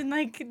guy's been,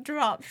 like,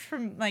 dropped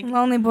from, like,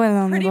 Lonely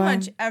boy. pretty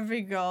much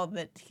every girl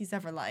that he's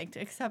ever liked,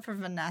 except for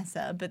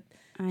Vanessa. But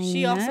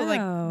she also,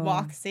 like,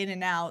 walks in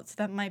and out, so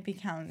that might be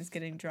counted as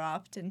getting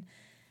dropped. And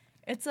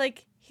it's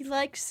like, he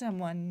liked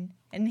someone,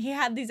 and he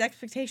had these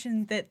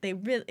expectations that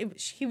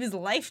he was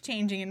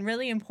life-changing and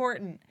really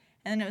important.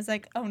 And then it was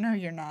like, oh, no,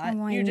 you're not.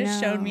 Oh, you just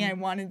showed me I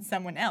wanted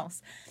someone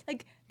else.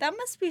 Like, that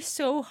must be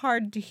so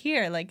hard to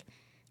hear. Like,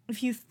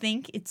 if you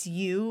think it's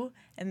you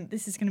and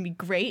this is going to be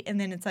great, and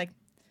then it's like,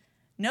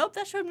 nope,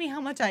 that showed me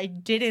how much I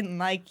didn't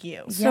like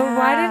you. So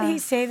why didn't he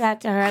say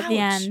that to her at the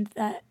end,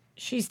 that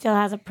she still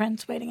has a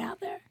prince waiting out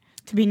there?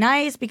 To be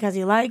nice, because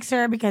he likes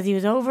her, because he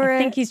was over it? I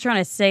think he's trying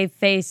to save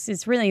face.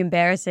 It's really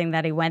embarrassing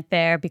that he went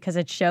there because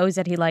it shows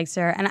that he likes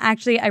her. And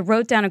actually, I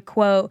wrote down a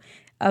quote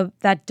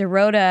that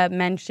Dorota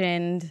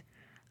mentioned,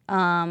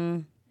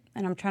 and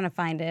I'm trying to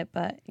find it,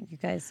 but you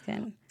guys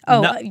can.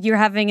 Oh, No. You're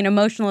having an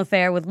emotional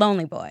affair with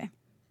Lonely Boy.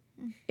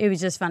 It was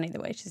just funny the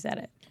way she said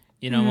it.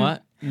 You know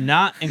what?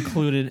 Not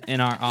included in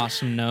our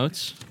awesome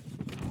notes.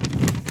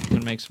 I'm going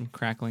to make some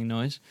crackling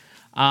noise.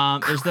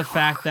 Is the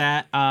fact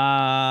that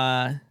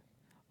a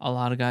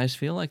lot of guys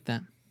feel like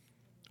that.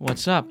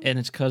 What's up? And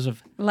it's because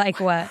of Like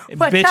what?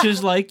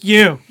 bitches like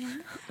you.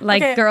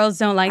 Like Okay, girls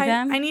don't like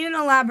them? I need an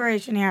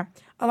elaboration here.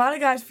 A lot of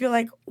guys feel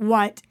like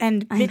what,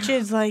 and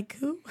bitches like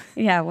who?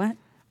 Yeah, what?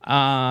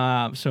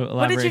 So elaboration.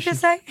 What did you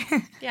just say?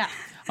 Yeah.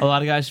 A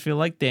lot of guys feel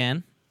like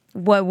Dan.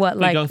 What, We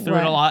like go through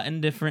what? it a lot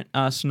in different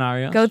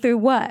scenarios. Go through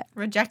what?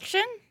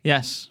 Rejection?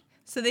 Yes.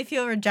 So they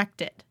feel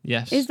rejected.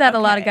 Yes. Is that a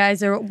lot of Okay.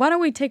 guys? Or why don't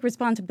we take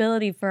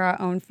responsibility for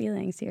our own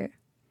feelings here?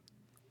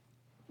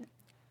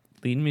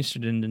 Lead Meester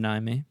didn't deny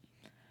me.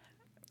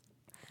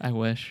 I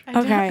wish.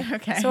 Okay.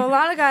 Okay. So a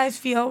lot of guys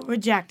feel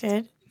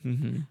rejected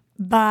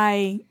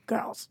by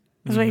girls,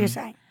 is what you're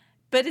saying.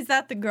 But is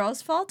that the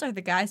girl's fault or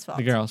the guy's fault?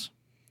 The girls.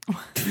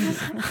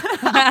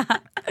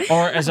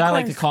 Or as I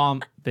like to call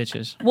them,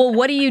 bitches. Well,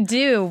 what do you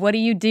do? What do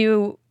you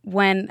do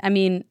when, I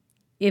mean,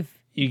 if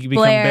You become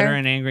Blair- bitter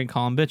and angry and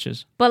call them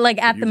bitches. but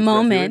like at the Views expressed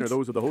herein moment, are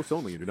those of the hosts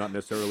only and do not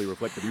necessarily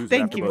reflect the views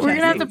Thank of you. AfterBuzz We're going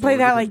to have TV to or its play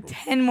that owners or like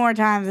principals. 10 more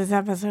times this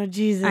episode.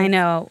 Jesus. I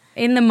know.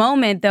 In the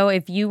moment, though,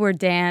 if you were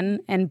Dan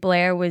and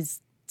Blair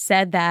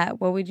said that,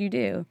 what would you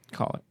do?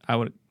 Call it. I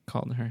would have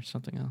called her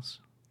something else.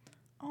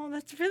 Oh,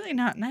 that's really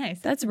not nice.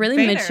 That's really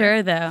bitter.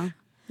 mature, though.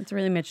 That's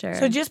really mature.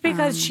 So just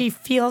because she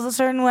feels a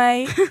certain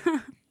way,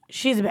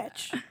 she's a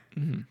bitch.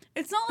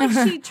 It's not like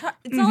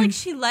it's not like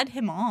she led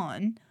him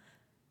on.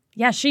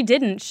 Yeah, she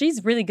didn't.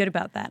 She's really good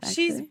about that,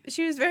 actually.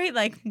 She was very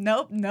like,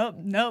 nope.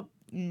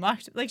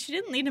 Like she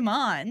didn't lead him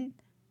on.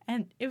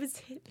 And it was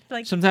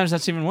like Sometimes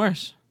that's even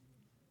worse.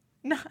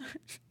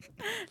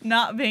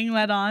 not being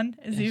led on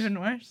is even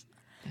worse.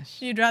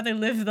 You'd rather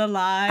live the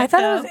lie. I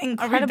thought it was Are we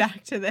incredible.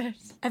 back to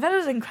this? I thought it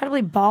was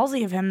incredibly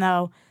ballsy of him,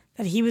 though,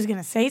 that he was going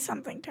to say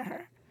something to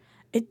her.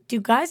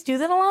 Do guys do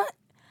that a lot?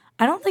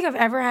 I don't think I've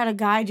ever had a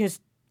guy just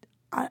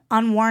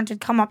unwarranted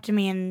come up to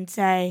me and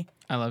say,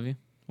 I love you.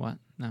 What?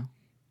 No.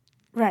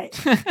 right.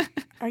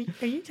 Are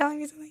you telling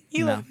me something?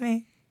 You No. love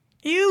me.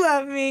 You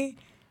love me.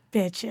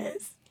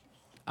 Bitches.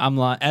 I'm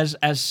lying. As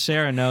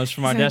Sarah knows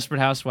from our So- Desperate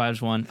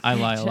Housewives one, I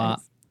lie a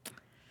lot.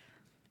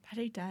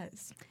 Betty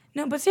does.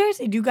 No, but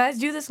seriously, do guys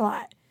do this a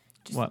lot?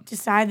 Just What?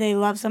 decide they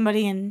love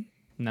somebody and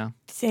No.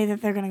 say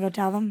that they're going to go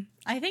tell them?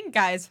 I think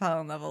guys fall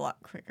in love a lot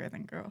quicker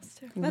than girls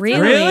too. That's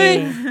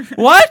Really?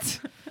 What?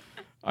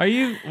 Are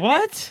you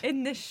what?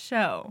 in this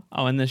show.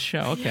 Oh, in this show.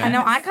 Okay. I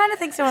know. I kind of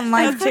think so in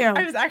life, too.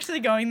 I was actually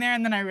going there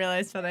and then I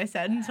realized what I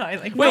said, and so I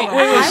like Wait.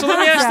 I So let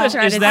me think ask so. this: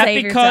 Try Is to that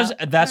save because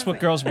yourself. that's what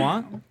girls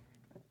want?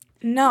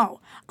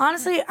 No.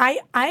 Honestly,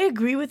 I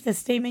agree with the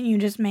statement you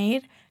just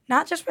made,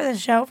 not just for the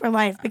show, for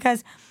life,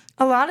 because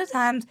a lot of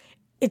times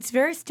it's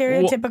very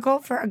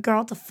stereotypical for a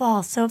girl to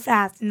fall so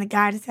fast and the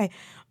guy to say,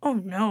 oh,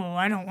 no,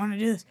 I don't want to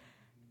do this.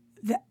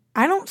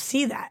 I don't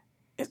see that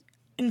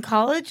in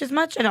college as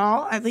much at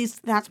all. At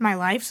least that's my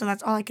life, so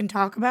that's all I can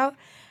talk about.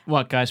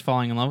 What, guys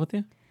falling in love with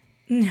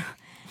you?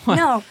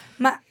 No,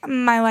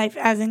 my life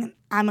as in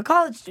I'm a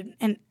college student,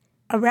 and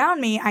around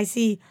me I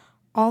see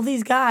all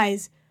these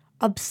guys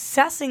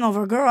obsessing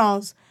over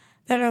girls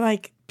that are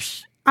like,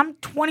 Psh, I'm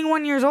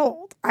 21 years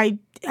old. I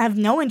have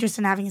no interest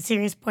in having a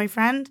serious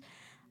boyfriend.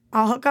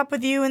 I'll hook up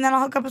with you and then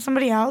I'll hook up with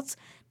somebody else.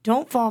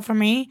 Don't fall for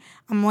me.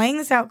 I'm laying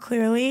this out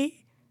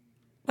clearly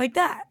like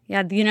that.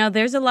 Yeah,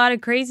 there's a lot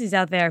of crazies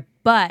out there,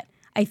 but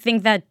I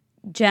think that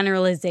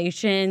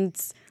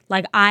generalizations.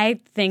 Like, I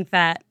think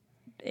that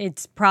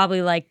it's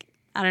probably like,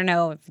 I don't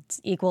know if it's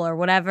equal or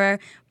whatever,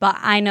 but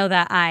I know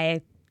that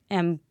I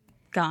am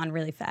gone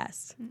really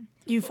fast.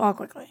 You fall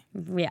quickly.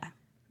 Yeah.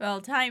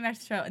 Well, tying back to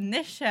the show, in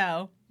this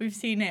show, we've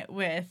seen it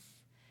with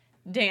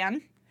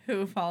Dan,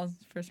 who falls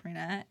for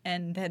Serena,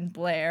 and then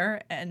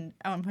Blair, and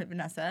at one point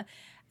Vanessa.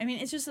 I mean,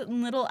 it's just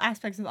little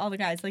aspects of all the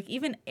guys. Like,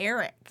 even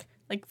Eric,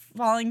 like,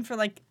 falling for,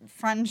 like,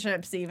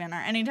 friendships even, or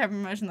any type of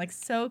emotion, like,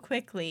 so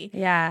quickly.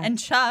 Yeah. And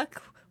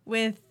Chuck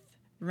with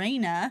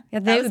Raina. Yeah,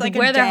 that they was, like,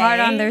 wear a their heart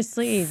on day. their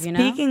sleeve, you know?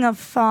 Speaking of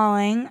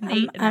falling,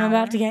 Nate, I'm an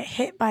about hour. to get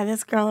hit by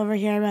this girl over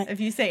here. But If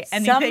you say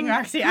anything,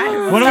 Roxy, I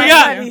will What do we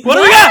stop got? you. What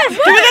do we got? Give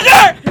me the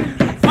dirt!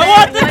 I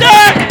want the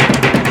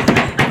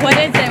dirt! What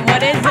is it?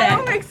 What is I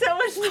will it? make so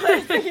much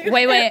noise that you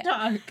Wait, can't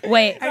talk.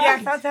 Wait. I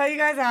guess I'll tell you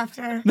guys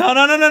after.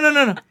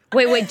 No.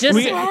 Wait, just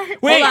Wait,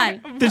 hold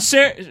on. Did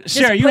Sarah,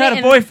 you put had it a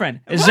in- boyfriend.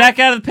 Is Zach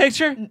out of the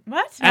picture?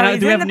 What? And he's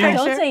do we in have the names?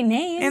 picture. Don't say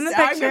names. In the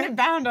I'm picture. gonna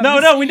bound on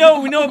No, this.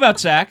 we know about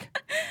Zach.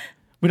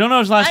 We don't know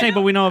his last name,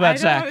 but we know about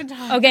Zach.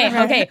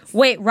 Okay.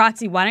 Wait,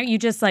 Roxy, why don't you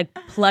just like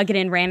plug it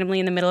in randomly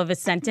in the middle of a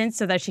sentence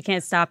so that she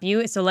can't stop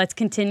you? So let's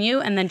continue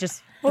and then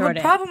just Well, throw the it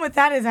in. problem with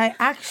that is I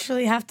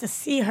actually have to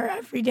see her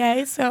every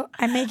day, so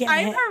I may get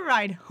I'm hit. her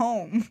ride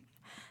home.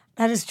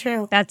 That is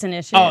true. That's an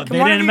issue. Oh, Can they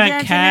one of didn't you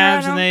invent guarantee me I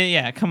cabs, don't- and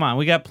yeah, come on.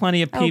 We got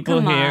plenty of people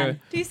come here. on.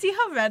 Do you see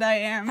how red I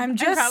am? I'm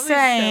just probably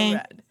saying so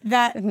red.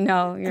 that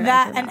No, you're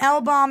that not. an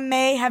L bomb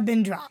may have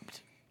been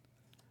dropped.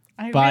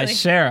 I By really,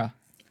 Sarah.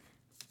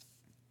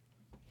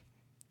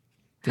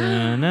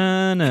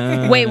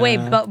 Da-na-na. Wait,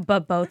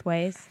 but both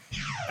ways.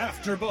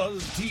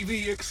 AfterBuzz TV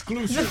The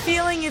exclusive.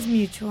 feeling is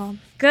mutual.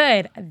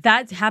 Good.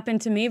 That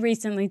happened to me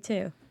recently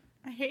too.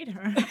 I hate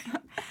her.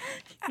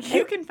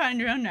 You can find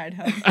your own ride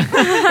home.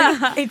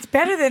 It's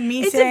better than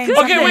me It's a saying. good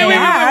Okay, something thing.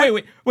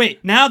 bad. wait.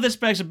 Now this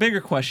begs a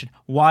bigger question.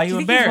 Why are you Do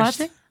you think he's embarrassed?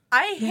 watching?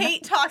 I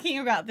hate talking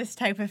about this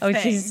type of Oh,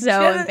 thing. she's She so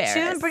doesn't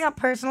embarrassed. bring up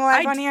personal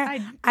life I on d- here.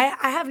 I-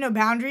 I have no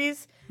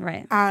boundaries,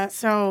 Right.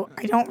 so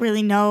I don't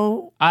really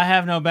know. I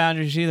have no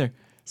boundaries either.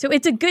 So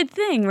it's a good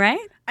thing, right?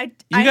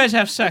 You guys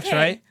have sex, okay.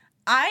 right?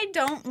 I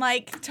don't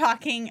like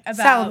talking about.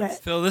 Celibate.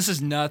 Phil, this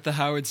is not the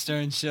Howard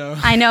Stern show.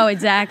 I know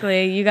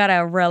exactly. You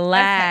gotta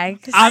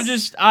relax.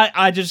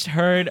 I just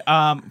heard.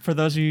 For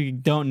those of you who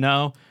don't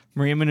know,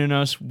 Maria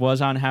Menounos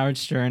was on Howard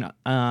Stern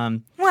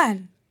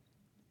When?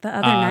 The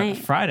other night.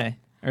 Friday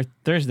or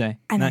Thursday.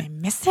 And night. I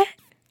missed it?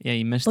 Yeah,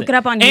 you missed Look it. it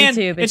up on And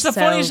YouTube. It's the It's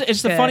so funniest.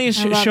 It's the good. funniest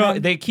I love show.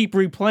 them. They keep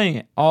replaying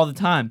it all the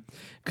time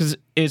because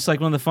it's like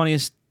one of the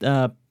funniest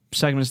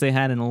segments they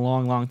had in a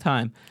long, long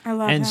time. I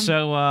love And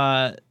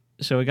him.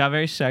 so it got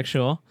very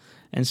sexual,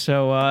 and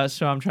so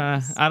I'm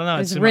trying to. I don't know. It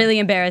was it's really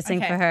embarrassing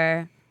Okay. for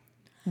her.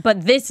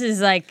 But this is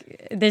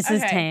like is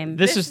Okay. tame.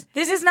 This is.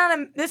 This is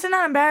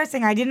not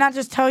embarrassing. I did not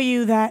just tell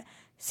you that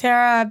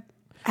Sarah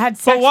had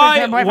sex But why?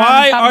 with her boyfriend.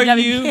 Why on top are of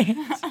you?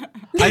 WP.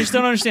 I just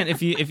don't understand.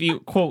 If you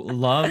quote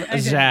love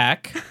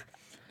Zach,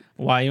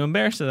 why are you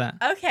embarrassed of that?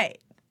 Okay,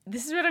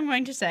 this is what I'm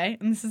going to say,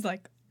 and this is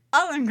like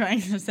all I'm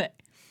going to say.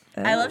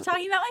 I love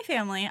talking about my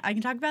family. I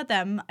can talk about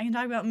them. I can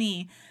talk about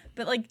me.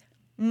 But like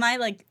my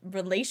like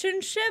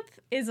relationship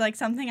is like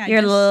something I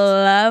Your just,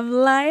 love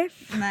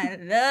life. my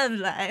love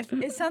life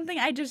is something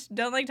I just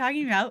don't like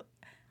talking about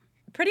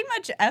pretty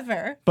much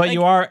ever. But Like,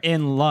 you are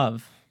in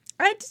love.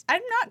 I'm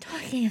not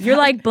talking about You're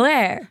like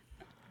Blair.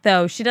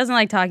 Though she doesn't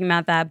like talking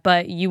about that,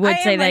 but you would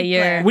I say am that like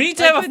you're Blair. We need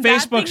to Like, have a with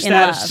that Facebook being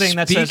status love. thing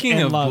that says Speaking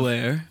in of love.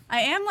 Blair,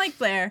 I am like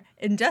Blair,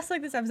 and just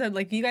like this episode,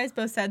 like you guys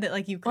both said that,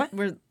 like you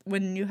were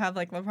when you have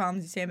like love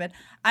problems, you stay in bed.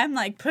 I'm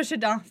like push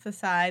it off the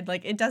side.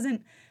 Like it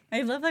doesn't.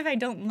 My love life, I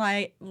don't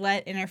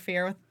let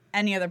interfere with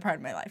any other part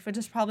of my life, which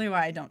is probably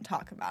why I don't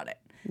talk about it.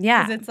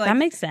 Yeah, 'Cause it's like- that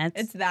makes sense.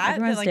 it's that, but,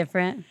 Everyone's like-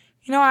 different.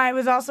 You know, I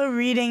was also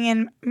reading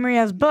in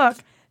Maria's book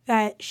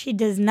that she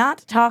does not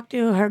talk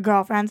to her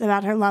girlfriends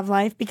about her love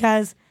life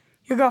because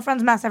your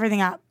girlfriends mess everything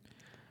up.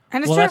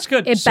 And it's Well, true. that's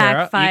good, It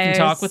Sarah. You can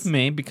talk backfires. with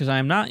me because I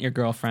am not your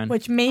girlfriend.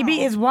 Which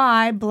maybe is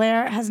why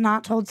Blair has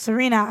not told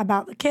Serena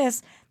about the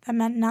kiss that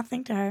meant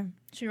nothing to her.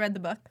 She read the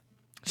book.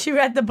 She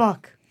read the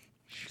book.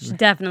 She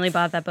definitely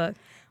bought that book.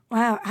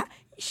 Wow.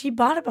 She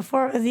bought it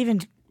before it was even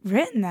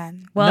written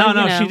then. Well,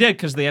 no, you know, she did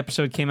because the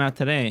episode came out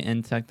today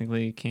and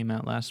technically it came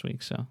out last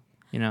week. So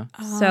you know,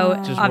 So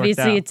Just worked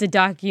obviously, out. it's a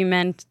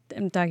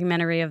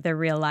documentary of their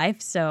real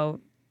life. So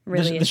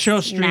really, the show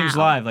it's streams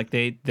now. live. Like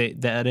they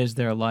that is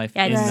their life.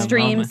 Yeah, in it the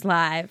streams moment.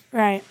 live.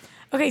 Right.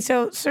 Okay,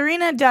 so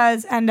Serena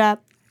does end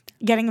up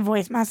getting a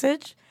voice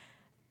message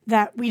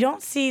that we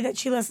don't see that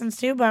she listens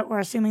to, but we're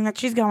assuming that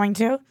she's going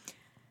to,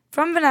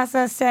 from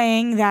Vanessa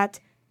saying that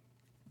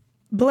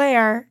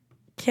Blair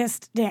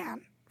kissed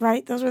Dan,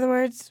 right? Those were the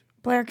words?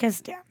 Blair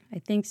kissed Dan. I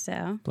think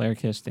so. Blair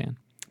kissed Dan.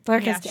 Blair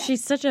Yeah, kissed Dan.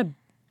 She's such a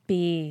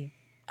bee.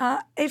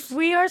 If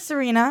we are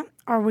Serena,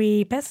 are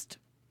we pissed?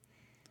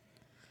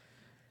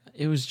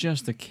 It was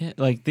just a kid.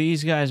 Like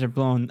these guys are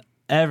blowing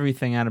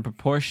everything out of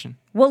proportion.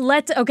 Well,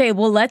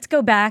 let's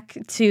go back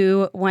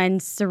to when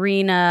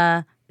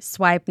Serena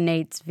swiped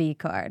Nate's V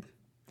card.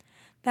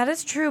 That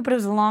is true, but it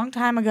was a long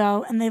time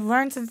ago, and they've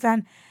learned since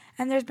then.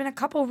 And there's been a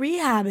couple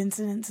rehab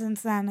incidents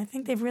since then. I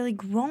think they've really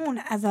grown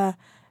as a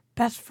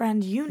best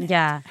friend unit.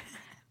 Yeah.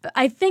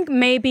 I think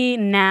maybe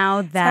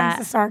now that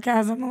Sense the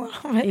sarcasm a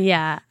little bit.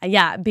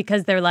 Yeah,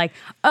 because they're like,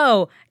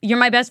 oh, you're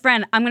my best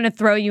friend. I'm going to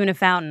throw you in a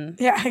fountain.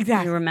 Yeah,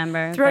 exactly. You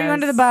remember? Throw you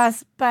under the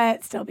bus,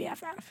 but still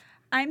BFF.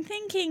 I'm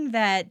thinking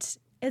that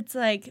it's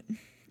like,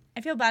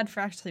 I feel bad for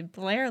actually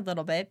Blair a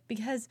little bit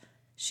because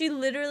she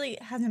literally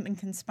hasn't been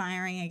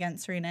conspiring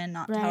against Serena and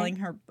not telling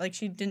her, like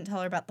she didn't tell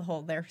her about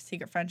their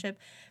secret friendship.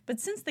 But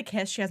since the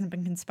kiss, she hasn't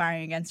been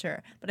conspiring against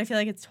her. But I feel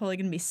like it's totally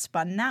going to be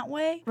spun that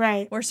way.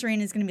 Right. Where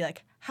Serena's going to be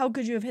like, how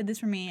could you have hid this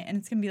from me? And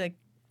it's going to be like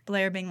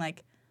Blair being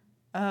like,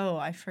 oh,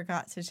 I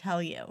forgot to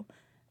tell you.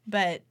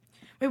 But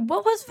wait,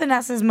 what was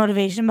Vanessa's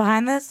motivation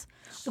behind this?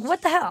 Like,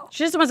 what the hell?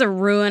 She just wants to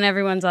ruin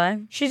everyone's life.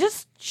 She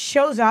just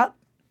shows up,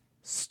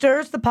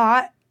 stirs the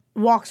pot,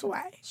 walks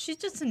away. She's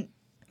just an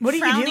What are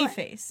you frowny doing?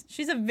 face.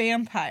 She's a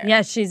vampire.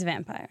 Yes, she's a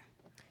vampire.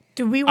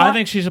 Do we want... I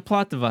think she's a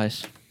plot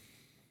device.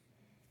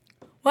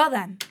 Well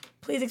then,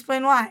 please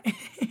explain why.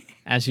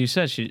 As you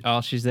said,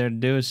 all she's there to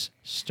do is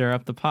stir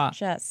up the pot.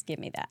 Just give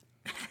me that.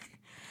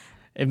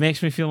 It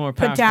makes me feel more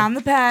powerful. Put down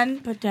the pen.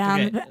 Put down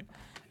Okay. the pen.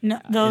 No,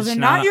 those It's are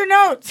not not- your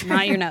notes.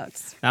 Not your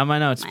notes. Not my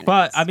notes. My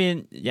But, notes. I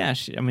mean, yeah,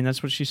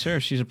 that's what she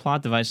serves. She's a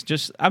plot device.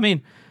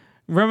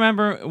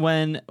 Remember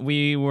when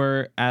we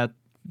were at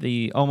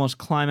the almost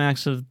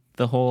climax of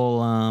the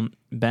whole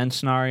Ben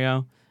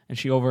scenario, and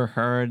she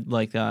overheard,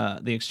 like,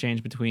 the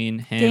exchange between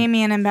him...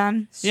 Damien and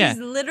Ben. She's Yeah.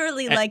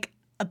 literally like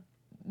a,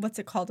 what's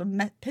it called?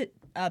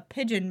 A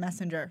pigeon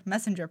messenger.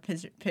 Messenger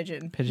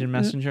pigeon. Pigeon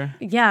messenger?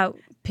 Yeah,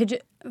 pigeon.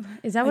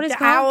 Is that what Like it's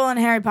the called? owl in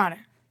Harry Potter.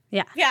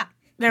 Yeah. There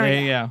There we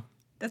you go. go.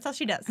 That's all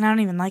she does. And I don't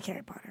even like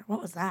Harry Potter. What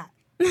was that?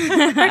 Where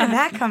did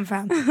that come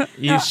from?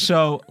 You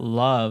so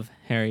love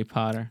Harry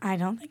Potter. I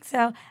don't think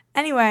so.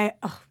 Anyway,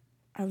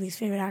 our least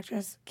favorite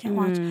actress. Can't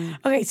watch.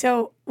 Okay,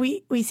 so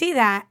we see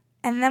that,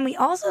 and then we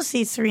also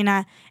see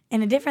Serena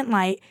in a different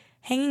light,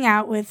 hanging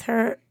out with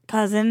her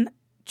cousin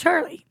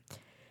Charlie.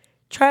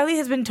 Charlie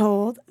has been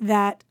told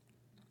that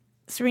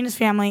Serena's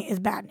family is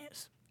bad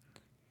news.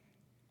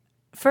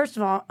 First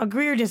of all,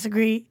 agree or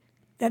disagree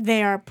that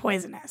they are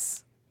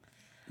poisonous.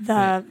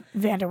 The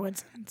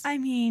Vanderwoodsons. I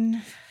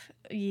mean,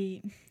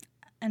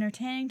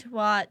 entertaining to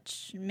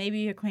watch,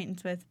 maybe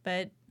acquaintance with,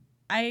 but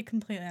I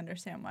completely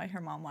understand why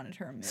her mom wanted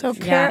her removed So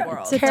from Yeah, the world.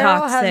 it's a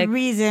Carol has toxic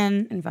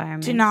reason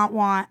environment. to not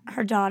want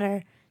her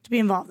daughter to be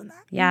involved in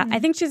that. Yeah, I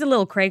think she's a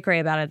little cray-cray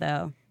about it,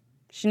 though.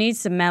 She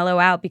needs to mellow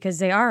out because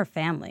they are a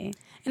family.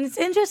 And it's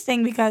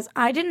interesting because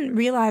I didn't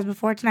realize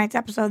before tonight's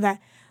episode that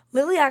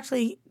Lily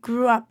actually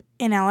grew up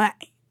in LA,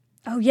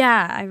 Oh,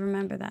 yeah, I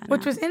remember that.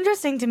 which now. was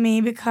interesting to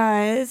me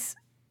because,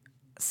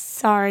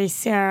 sorry,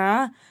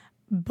 Sarah,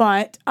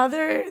 but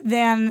other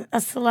than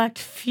a select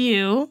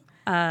few,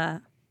 sorry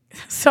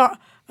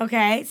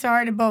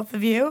to both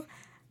of you.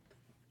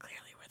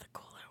 Clearly, we're the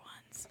cooler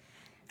ones.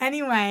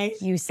 Anyway,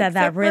 You said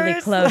that except really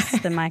for- close to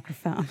the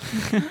microphone.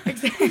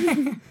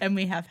 And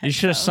we have You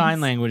should have headphones.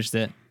 sign languaged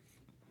it.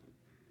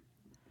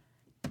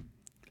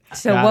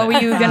 So Got what it.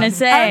 were you going to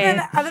say?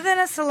 Other than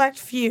a select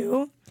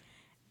few,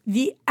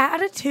 the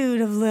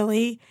attitude of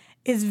Lily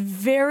is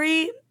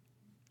very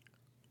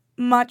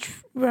much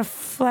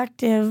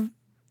reflective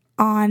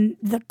on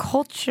the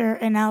culture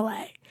in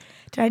LA.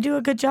 Did I do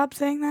a good job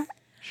saying that?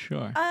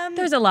 Sure.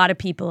 There's a lot of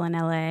people in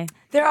LA.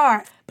 There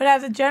are, but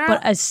as a general,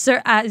 But a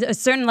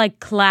certain like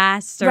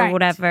class or Right.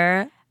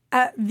 whatever.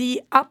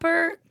 the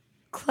upper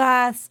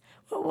class.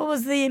 What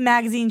was the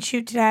magazine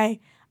shoot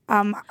today?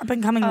 Up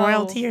and coming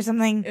royalty or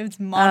something. It was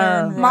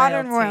modern royalty.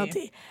 Modern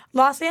royalty.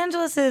 Los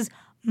Angeles is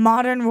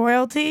modern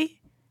royalty.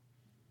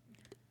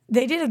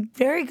 They did a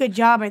very good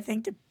job, I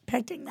think,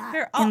 depicting that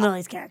Here, in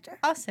Lily's character.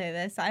 I'll say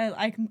this.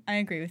 I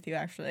agree with you,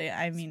 actually.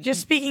 I mean,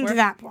 Just speaking to we're-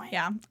 that point.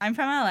 Yeah, I'm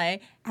from LA.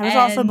 I was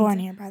also and born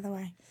here, by the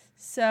way.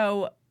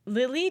 So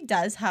Lily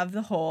does have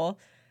the whole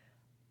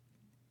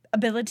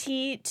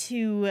ability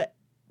to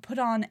put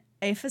on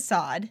a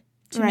facade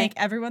to Right. make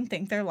everyone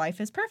think their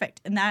life is perfect.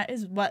 And that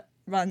is what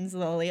runs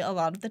Lily a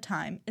lot of the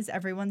time, is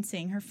everyone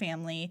seeing her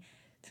family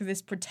through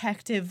this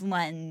protective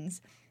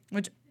lens,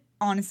 which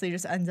honestly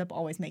just ends up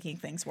always making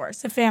things worse.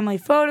 It's a family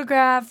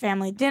photograph,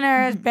 family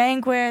dinners,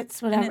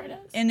 banquets, whatever it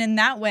is. And in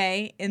that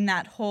way, in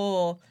that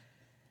whole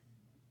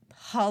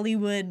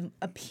Hollywood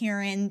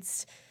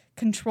appearance,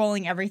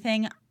 controlling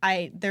everything,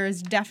 there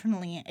is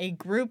definitely a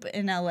group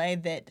in LA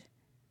that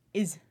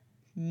is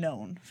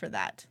known for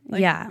that.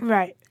 Like, Yeah.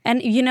 Right.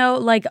 And you know,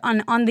 like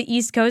on the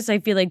East Coast, I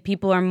feel like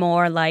people are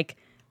more like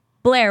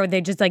Blair.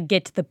 They just like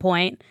get to the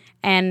point,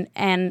 and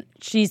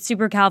she's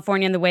super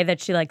California in the way that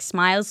she like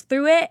smiles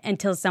through it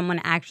until someone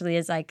actually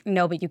is like,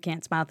 no, but you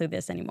can't smile through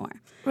this anymore.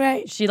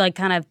 Right. She like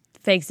kind of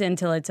fakes it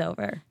until it's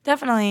over.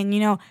 Definitely.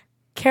 And,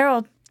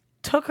 Carol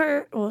took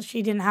her, well,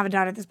 she didn't have a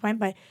daughter at this point,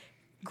 but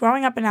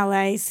growing up in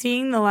LA,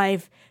 seeing the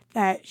life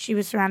that she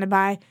was surrounded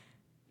by,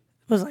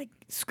 was like,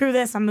 screw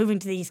this, I'm moving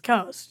to the East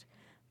Coast.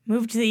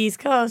 Moved to the East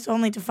Coast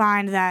only to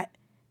find that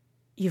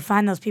you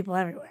find those people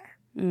everywhere.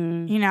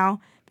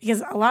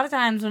 Because a lot of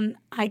times when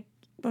I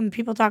when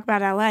people talk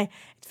about LA,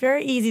 it's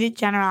very easy to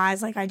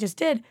generalize like I just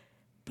did.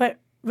 But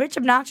rich,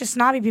 obnoxious,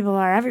 snobby people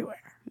are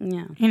everywhere.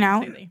 Yeah. You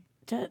know? Completely.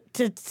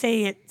 To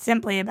say it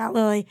simply about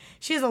Lily,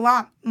 she's a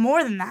lot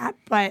more than that,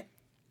 but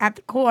at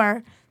the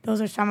core,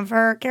 those are some of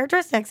her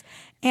characteristics.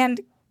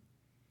 And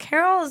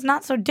Carol is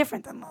not so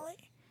different than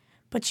Lily,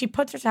 but she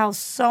puts herself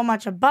so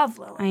much above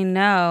Lily. I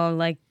know.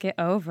 Like, get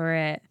over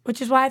it. Which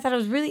is why I thought it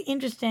was really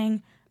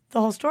interesting, the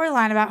whole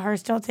storyline about her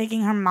still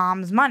taking her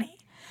mom's money,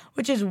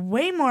 which is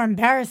way more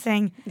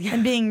embarrassing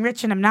than being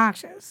rich and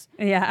obnoxious.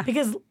 Yeah.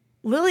 Because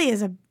Lily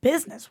is a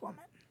businesswoman.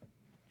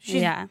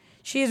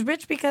 She is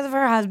rich because of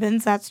her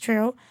husband's, that's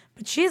true,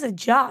 but she has a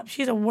job.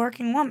 She's a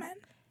working woman.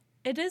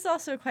 It is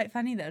also quite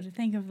funny, though, to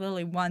think of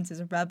Lily once as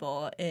a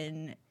rebel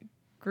in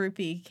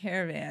groupie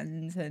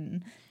caravans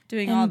and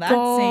doing all that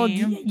gold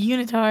same.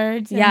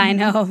 unitards. Yeah, I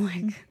know.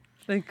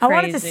 Like, I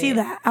wanted to crazy. see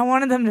that. I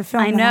wanted them to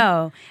film I that.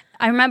 know.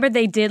 I remember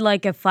they did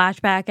like a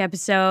flashback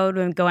episode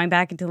when going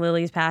back into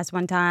Lily's past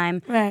one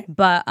time. Right.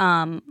 But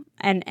and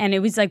it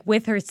was like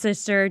with her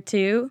sister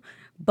too,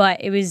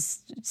 but it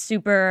was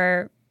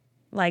super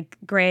like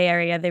gray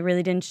area. They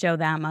really didn't show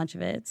that much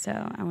of it. So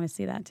I want to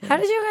see that too. How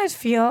did you guys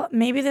feel?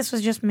 Maybe this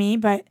was just me,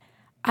 but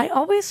I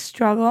always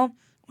struggle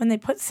when they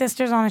put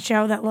sisters on a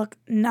show that look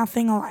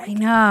nothing alike. I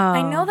know.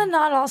 I know that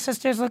not all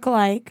sisters look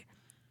alike,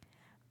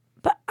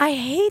 but I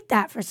hate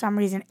that for some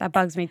reason. That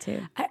bugs me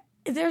too.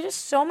 There are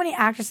just so many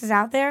actresses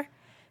out there.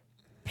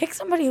 Pick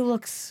somebody who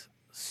looks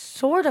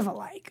sort of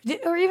alike,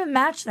 or even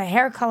match the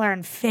hair color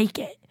and fake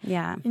it.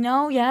 Yeah. You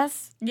know,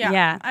 yes?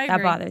 Yeah, I that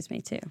agree. bothers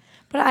me too.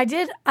 But I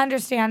did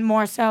understand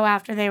more so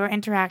after they were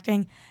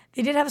interacting.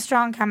 They did have a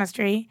strong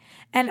chemistry,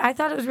 and I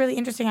thought it was really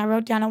interesting. I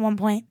wrote down at one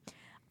point,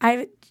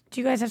 do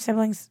you guys have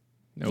siblings?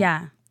 Nope.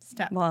 Yeah.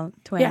 Step. Well,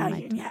 twin.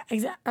 Yeah,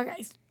 exactly.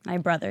 Okay. My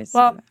brothers.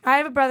 Well, I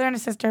have a brother and a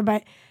sister,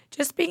 but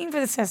just speaking for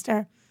the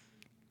sister,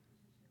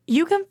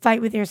 you can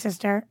fight with your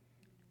sister,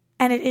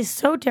 and it is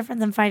so different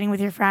than fighting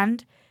with your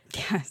friend.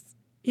 Yes.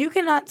 You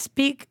cannot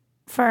speak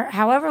for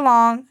however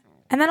long,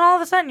 and then all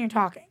of a sudden you're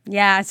talking.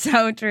 Yeah,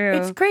 so true.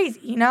 It's crazy,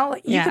 you know?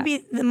 Like, you Yeah. could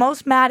be the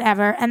most mad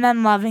ever, and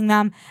then loving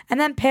them, and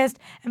then pissed,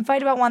 and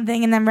fight about one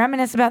thing, and then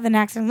reminisce about the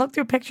next, and look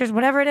through pictures,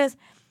 whatever it is.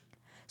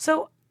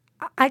 So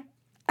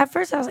at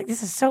first I was like,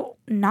 this is so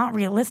not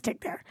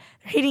realistic. They're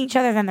hating each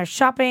other, then they're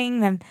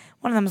shopping, then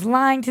one of them's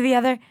lying to the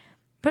other.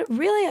 But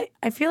really,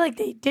 I feel like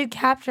they did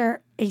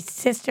capture a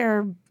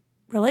sister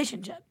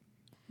relationship.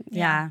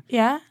 Yeah.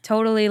 Yeah?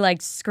 Totally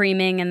like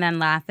screaming and then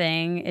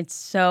laughing. It's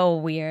so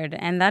weird.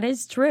 And that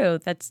is true.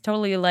 That's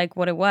totally like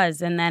what it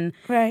was. And then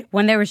Right.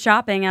 when they were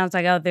shopping, I was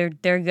like, oh,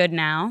 they're good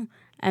now.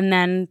 And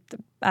then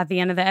at the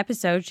end of the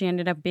episode, she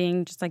ended up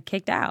being just like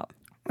kicked out.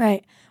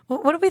 Right.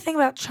 Well, what do we think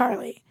about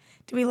Charlie?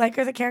 Do we like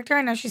her as a character?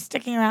 I know she's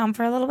sticking around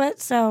for a little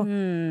bit, so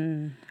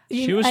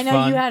She was I know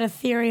fun. you had a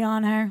theory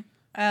on her.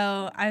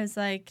 Oh, I was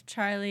like,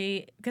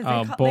 Charlie. Cause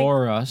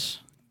Bore us.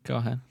 Go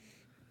ahead.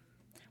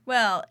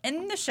 Well,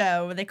 in the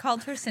show, they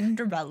called her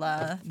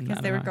Cinderella because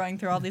Not they were right. going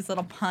through all these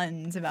little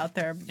puns about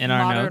their In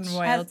our modern notes.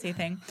 royalty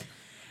thing.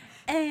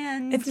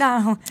 And It's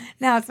not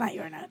now. It's not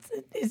your notes.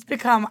 It's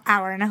become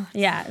our notes.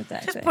 Yeah,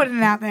 exactly. Just putting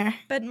it out there.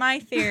 But my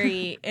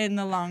theory in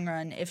the long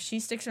run, if she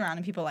sticks around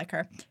and people like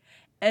her,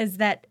 is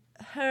that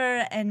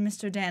her and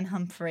Mr. Dan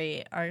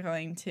Humphrey are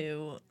going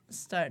to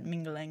start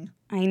mingling.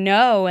 I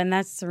know, and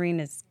that's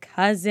Serena's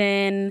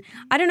cousin.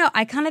 I don't know.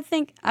 I kind of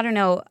think I don't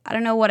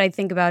know what I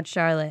think about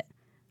Charlotte.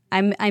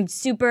 I'm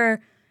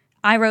super.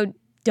 I wrote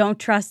don't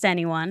trust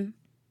anyone,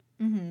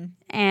 and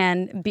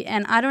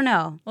I don't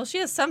know. Well, she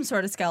has some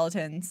sort of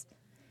skeletons.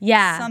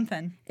 Yeah,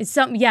 Something. It's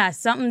something. Yeah,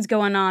 something's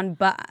going on,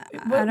 but I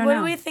What don't know.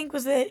 do we think?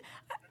 Was it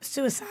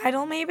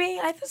suicidal? Maybe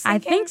I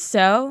think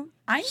so.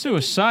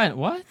 Suicide?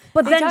 What?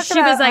 But They then talked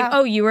she was about like,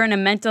 how "Oh, you were in a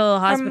mental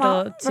hospital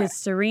mom- to right.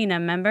 Serena,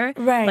 remember?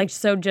 Right. Like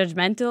so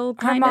judgmental,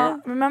 her kind mom.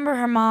 of." Remember,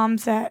 her mom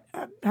said.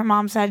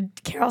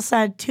 Carol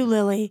said to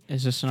Lily,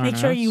 Is this in our "Make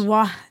sure notes? you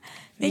watch.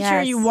 Make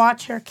sure you Yes.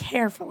 watch her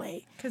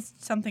carefully Because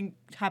something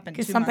happened.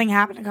 because to something her.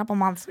 happened a couple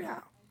months ago."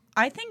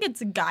 I think it's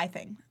a guy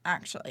thing,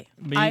 actually.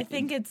 But I you-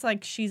 think it's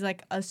like she's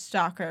like a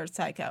stalker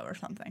psycho or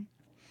something.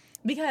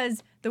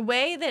 Because the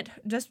way that,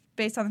 just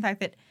based on the fact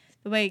that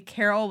the way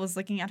Carol was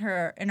looking at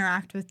her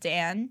interact with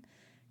Dan,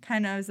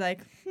 kind of was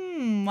like,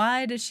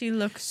 why does she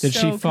look so Did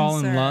she fall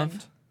in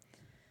concerned?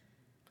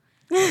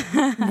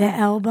 love? The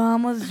L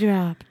bomb was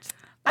dropped.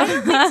 I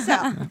don't think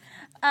so.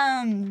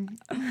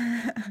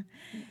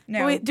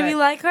 No. Wait, do we but-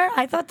 like her?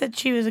 I thought that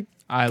she was a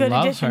I good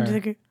love addition to her. the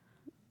group.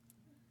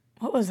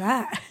 What was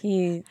that?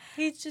 He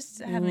He's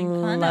just having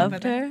fun. loved over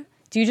there. her.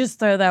 Do you just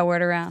throw that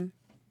word around?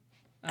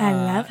 I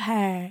love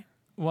her.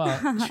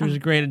 Well, she was a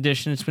great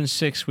addition. It's been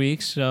 6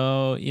 weeks,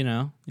 so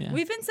yeah.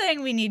 We've been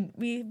saying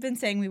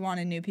we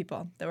wanted new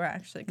people that were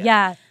actually good.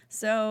 Yeah.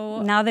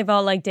 So Now they've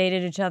all like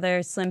dated each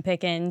other, Slim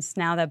Pickens.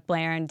 Now that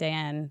Blair and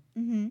Dan.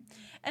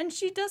 and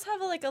she does have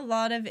a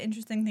lot of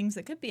interesting things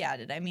that could be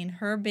added. I mean,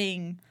 her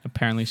being,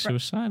 Apparently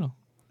suicidal.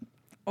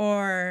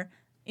 or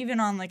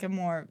even on like a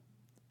more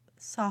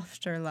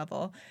softer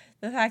level,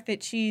 the fact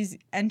that she's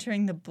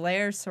entering the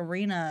Blair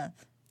Serena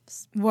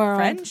World.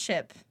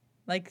 friendship.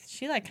 Like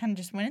she like kind of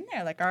just went in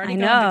there, like already I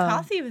going know. to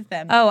coffee with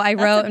them. Oh, I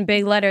That's wrote in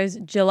big letters,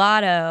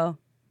 gelato.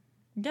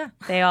 Yeah.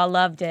 They all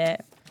loved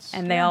it,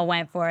 and they all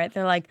went for it.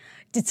 They're like,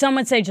 did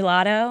someone say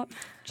gelato?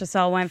 Just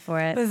all went for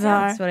it.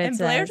 Bizarre. That's what it And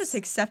says. Blair just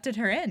accepted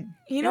her in.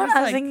 You know It what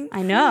I was like- thinking?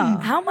 I know.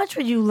 How much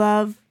would you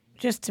love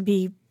just to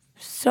be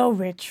so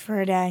rich for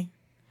a day?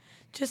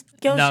 Just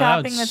go No, that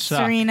shopping would with suck.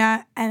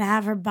 Serena and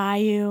have her buy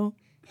you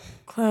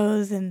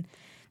clothes and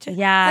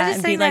Yeah, I was just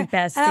and be sitting there, like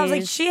and I was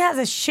like, besties. she has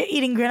a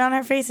shit-eating grin on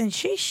her face, and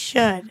she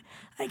should.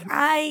 Like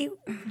I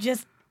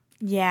just,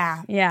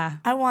 yeah, Yeah,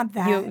 I want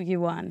that.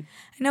 you won.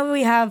 I know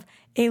we have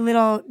a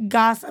little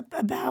gossip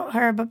about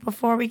her, but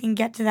before we can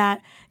get to that,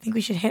 I think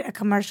we should hit a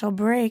commercial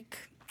break.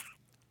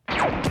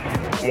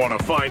 Want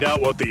to find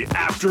out what the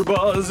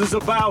AfterBuzz is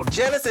about?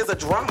 Janice is a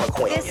drama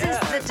queen. This is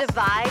the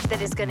divide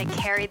that is going to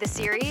carry the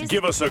series.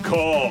 Give us a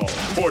call.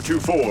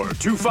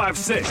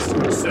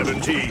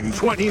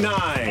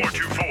 424-256-1729.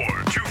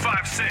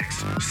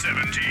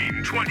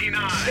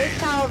 424-256-1729. It's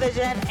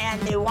television,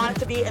 and they want it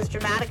to be as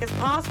dramatic as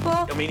possible.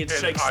 I mean, it's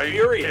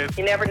Shakespearean.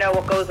 You never know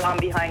what goes on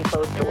behind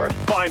closed doors.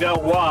 Find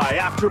out why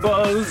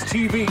AfterBuzz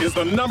TV is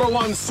the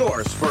 #1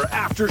 source for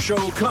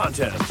after-show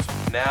content.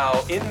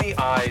 Now, in the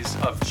eyes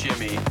of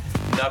Jimmy,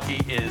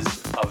 Nucky is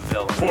a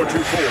villain.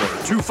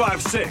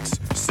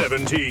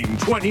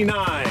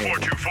 424-256-1729.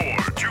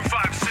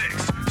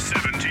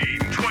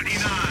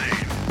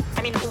 424-256-1729.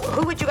 I mean,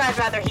 who would you guys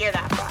rather hear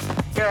that from?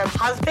 Your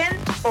husband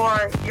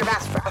or your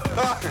best friend?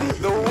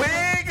 The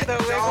wig! The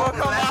wig will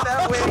come out.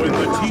 That wig. When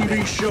the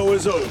TV show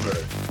is over,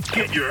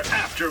 get your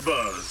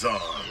AfterBuzz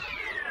on.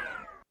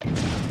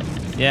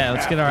 Yeah,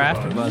 let's get our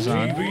AfterBuzz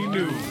on. TV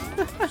News.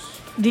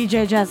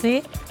 DJ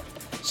Jesse.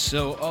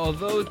 So,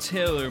 although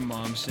Taylor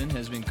Momsen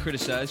has been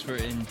criticized for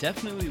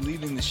indefinitely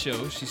leaving the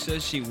show, she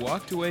says she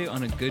walked away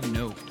on a good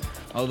note.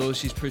 Although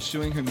she's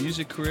pursuing her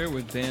music career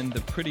with band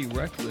The Pretty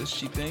Reckless,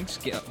 she thanks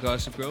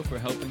Gossip Girl for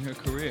helping her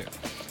career.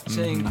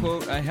 Saying,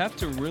 quote, I have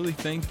to really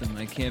thank them.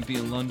 I can't be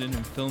in London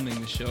and filming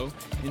the show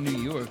in New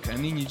York. I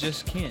mean, you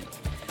just can't.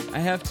 I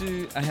have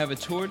a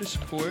tour to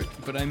support,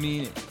 but I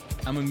mean,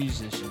 I'm a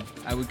musician.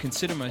 I would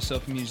consider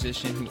myself a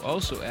musician who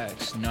also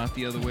acts, not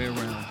the other way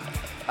around.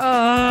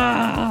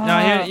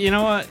 No, you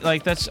know what?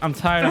 Like I'm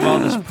tired of all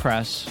this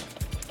press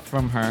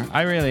from her.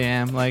 I really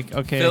am. Like,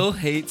 okay. Phil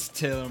hates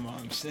Taylor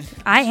Momsen.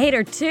 I hate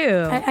her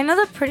too. I know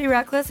that Pretty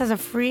Reckless has a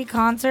free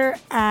concert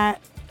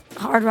at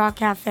Hard Rock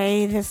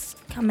Cafe this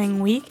coming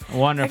week.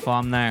 Wonderful,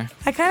 I'm there.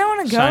 I kind of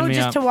want to Sign go me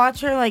just up. to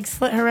watch her like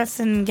slit her wrists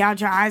and gouge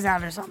her eyes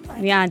out or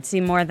something. Yeah, and see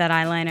more of that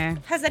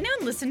eyeliner. Has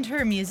anyone listened to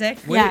her music?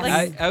 Wait,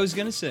 Yes. I was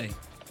gonna say,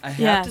 I have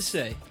Yes. to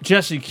say,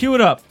 Jesse, cue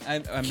it up.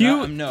 I'm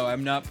Cue-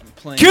 not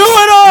playing. Cue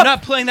it up! I'm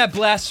not playing that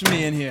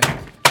blasphemy in here.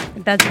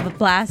 That's the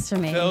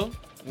blasphemy. Phil,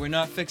 we're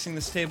not fixing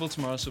this table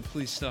tomorrow, so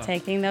please stop.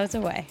 Taking those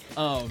away. You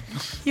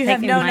have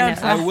Taking no my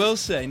notes. notes. I will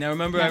say, now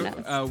remember, No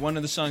notes. one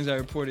of the songs I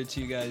reported to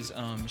you guys,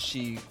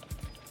 she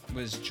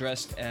was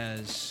dressed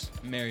as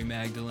Mary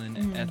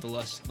Magdalene at the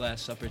Last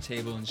Supper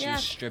table, and she Yeah.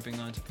 was stripping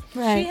on.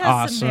 Right. She has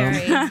Awesome. some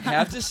very. I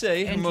have to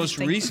say, her most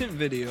Interesting. recent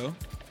video,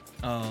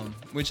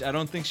 which I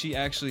don't think she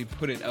actually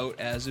put it out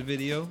as a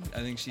video. I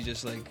think she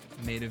just like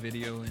made a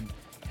video and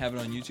have it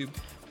on YouTube.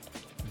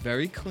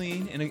 Very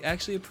clean and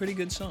actually a pretty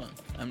good song.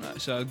 I'm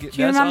not so. I'll get.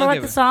 Do you that's remember all I'll what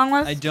give the her. song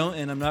was? I don't,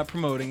 and I'm not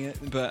promoting it,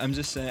 but I'm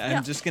just saying. Yeah,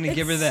 I'm just gonna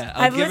give her it's- that.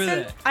 I'll I've give her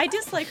listened- that. I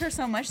dislike her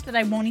so much that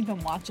I won't even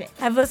watch it.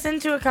 I've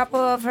listened to a couple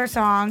of her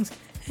songs,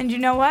 and you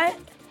know what?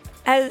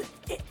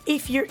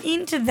 If you're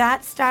into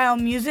that style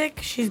music,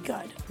 she's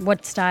good.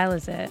 What style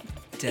is it?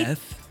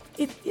 Death.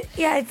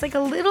 Yeah, it's like a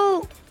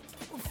little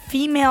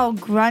female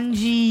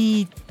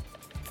grungy.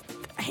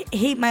 I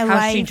hate my How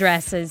life. she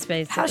dresses,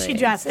 basically. How she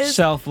dresses.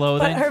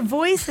 Self-loathing. But her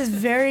voice is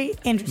very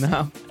interesting.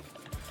 No.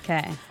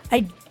 Okay.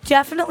 I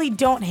definitely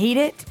don't hate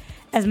it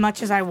as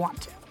much as I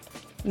want to.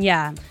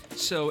 Yeah.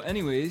 So,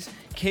 anyways,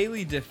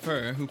 Kaylee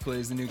Defer, who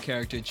plays the new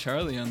character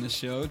Charlie on the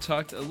show,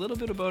 talked a little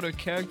bit about her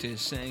character,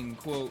 saying,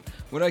 quote,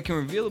 what I can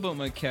reveal about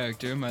my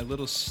character, my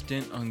little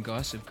stint on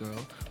Gossip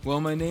Girl,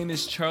 well, my name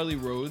is Charlie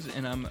Rhodes,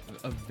 and I'm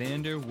a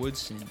Vander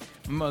Woodson.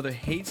 My mother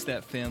hates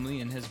that family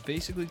and has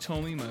basically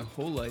told me my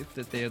whole life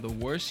that they are the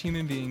worst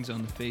human beings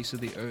on the face of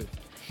the earth.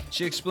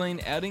 She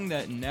explained, adding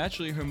that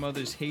naturally her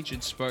mother's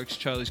hatred sparks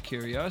Charlie's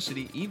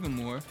curiosity even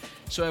more,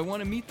 so I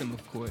want to meet them,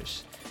 of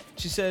course.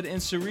 She said,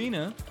 and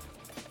Serena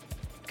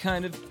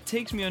kind of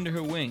takes me under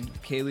her wing.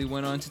 Kaylee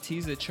went on to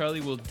tease that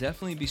Charlie will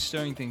definitely be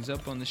stirring things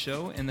up on the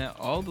show and that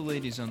all the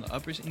ladies on the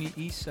Upper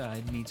East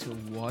Side need to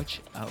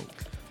watch out.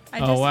 I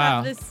Oh, just wow.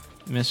 have this.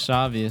 Miss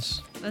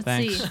Obvious. Let's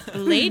Thanks. see.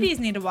 Ladies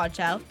need to watch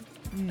out.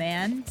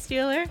 Man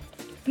stealer.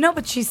 No,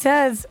 but she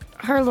says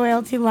her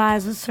loyalty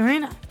lies with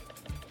Serena.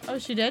 Oh,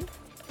 she did?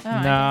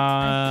 Oh,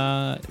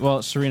 No.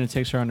 Well, Serena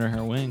takes her under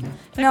her wing.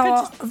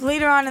 No,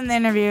 later on in the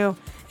interview,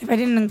 if I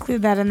didn't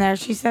include that in there,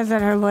 she says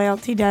that her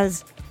loyalty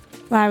does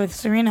lie with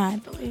Serena, I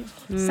believe.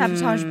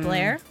 Sabotage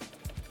Blair.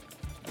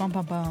 Bum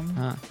bum bum.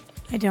 Huh.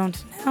 I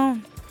don't know,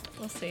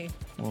 We'll see.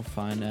 We'll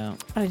find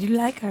out. but I do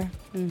like her.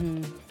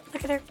 Mm-hmm.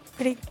 Look at her,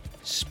 pretty.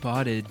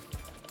 Spotted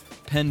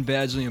Penn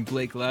Badgley and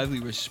Blake Lively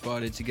were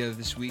spotted together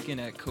this weekend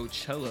at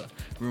Coachella.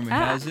 Rumor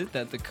has it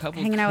that the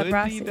couple hanging out with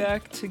could be Rossi.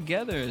 back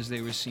together as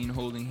they were seen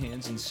holding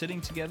hands and sitting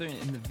together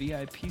in the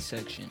VIP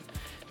section.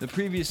 They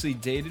previously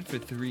dated for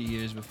 3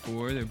 years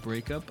before their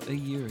breakup a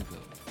year ago.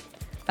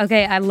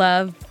 Okay, I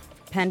love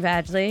Penn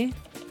Badgley,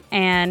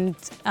 and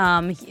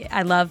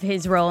I love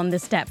his role in The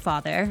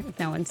Stepfather. If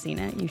no one's seen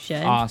it, you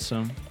should.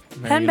 Awesome.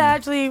 Penn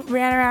Badgley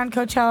ran around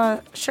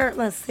Coachella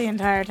shirtless the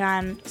entire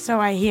time,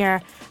 so I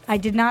hear. I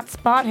did not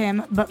spot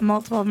him, but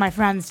multiple of my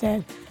friends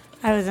did.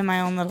 I was in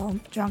my own little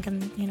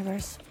drunken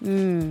universe.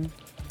 You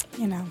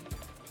know.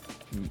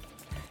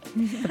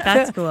 But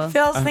that's cool.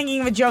 Phil's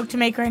thinking of a joke to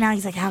make right now.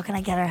 He's like, how can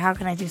I get her? How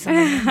can I do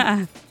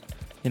something?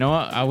 You know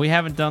what? We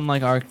haven't done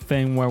like our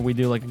thing where we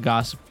do like a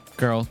Gossip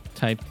Girl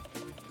type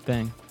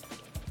thing.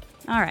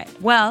 All right.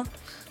 Well,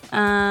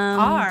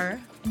 Oh.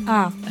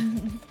 I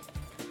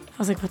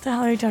was like, what the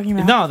hell are you talking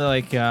about? No, they're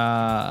like,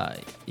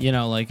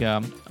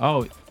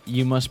 oh,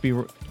 you must be,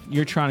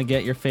 you're trying to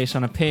get your face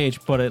on a page,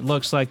 but it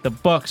looks like the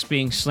book's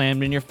being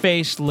slammed in your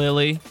face,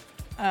 Lily.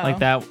 Like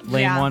that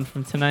lame one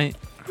from tonight.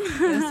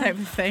 Those type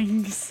of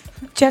things.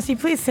 Jesse,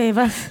 please save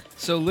us.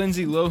 So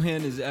Lindsay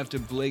Lohan is after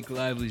Blake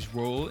Lively's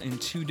role in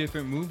 2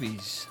 different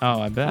movies. Oh,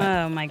 I bet.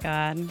 Oh, my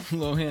God.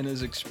 Lohan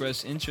has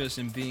expressed interest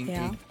in being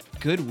a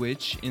good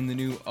witch in the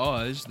new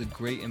Oz, the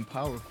Great and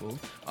Powerful,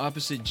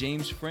 opposite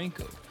James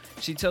Franco.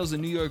 She tells the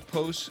New York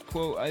Post,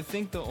 quote, I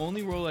think the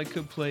only role I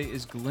could play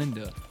is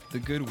Glinda, the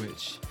good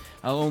witch.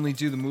 I'll only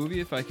do the movie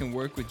if I can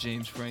work with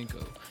James Franco.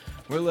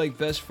 We're like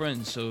best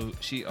friends, so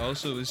she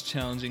also is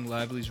challenging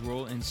Lively's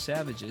role in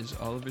Savages,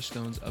 Oliver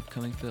Stone's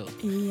upcoming film.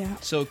 Yeah.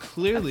 So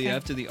clearly,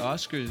 after the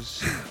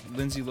Oscars,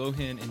 Lindsay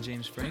Lohan and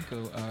James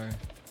Franco are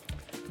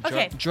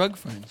drug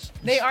friends.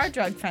 They are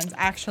drug friends,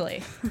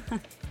 actually.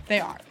 They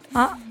are.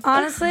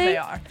 Honestly, They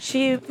are.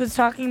 She was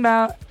talking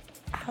about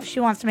how she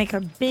wants to make her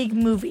big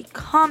movie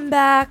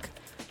comeback.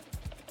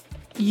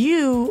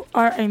 You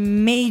are a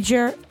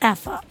major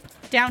F up.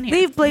 Down here.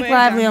 Leave Blake Way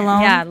Lively down here.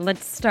 alone. Yeah,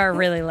 let's start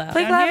really low.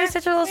 Blake Lively's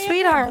such a little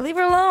sweetheart. Leave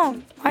her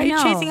alone. Why are you I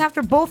know. chasing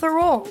after both her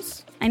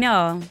roles? I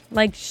know.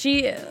 Like,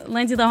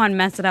 Lindsay Lohan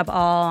messed it up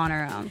all on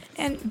her own.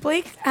 And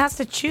Blake has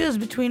to choose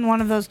between one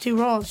of those 2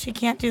 roles. She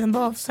can't do them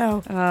both.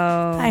 So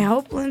Oh. I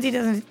hope Lindsay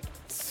doesn't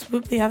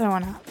swoop the other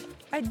one up.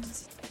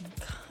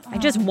 I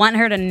just want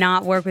her to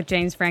not work with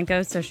James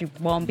Franco so she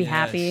won't be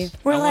happy.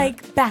 We're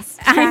like best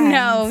I friends.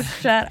 know.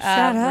 Shut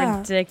up. up.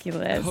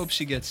 Ridiculous. I hope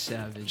she gets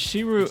Savage.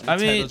 The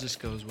title just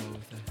goes well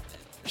with her.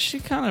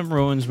 She kind of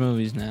ruins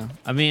movies now.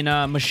 I mean,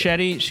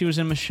 Machete, she was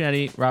in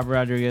Machete, Robert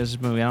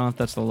Rodriguez's movie. I don't know if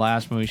that's the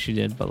last movie she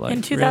did, but like.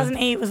 In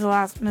 2008 was the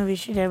last movie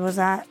she did. Was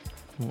that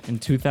In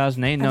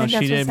 2008? No, think she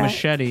that's did what's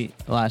Machete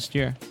last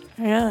year.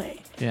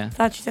 really? Yeah. I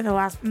thought she did the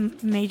last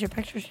major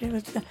picture she did.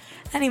 Was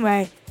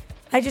anyway,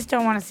 I just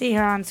don't want to see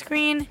her on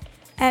screen.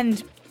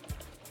 And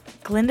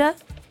Glinda,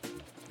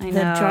 I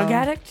the know. drug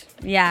addict.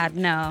 Yeah,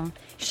 no.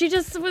 She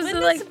just was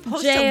Linda's like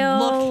supposed jail,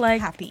 to look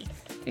like happy.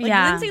 Like,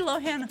 yeah, Lindsay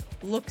Lohan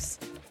looks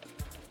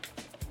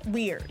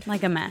weird.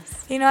 like a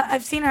mess. You know,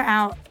 I've seen her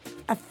out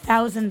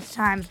 1,000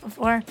 times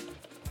before.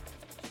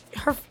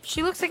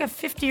 She looks like a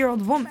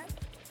 50-year-old woman.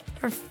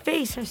 Her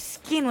face, her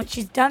skin, what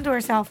she's done to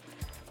herself.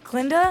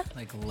 Glinda?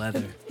 Like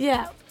leather.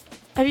 Yeah.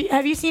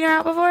 Have you seen her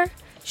out before?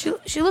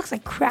 She looks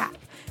like crap.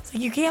 It's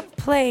like you can't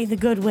play the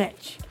good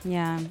witch.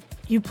 Yeah.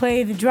 You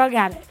play the drug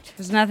addict.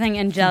 There's nothing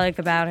angelic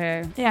about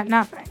her. Yeah,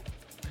 nothing.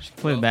 She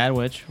played the bad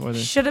witch. Or the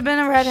Should have been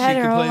a redhead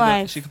her whole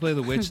life. She could play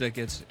the witch that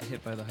gets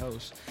hit by the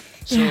house.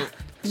 So,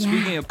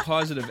 speaking of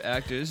positive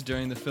actors,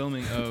 during the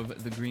filming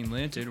of The Green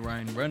Lantern,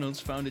 Ryan Reynolds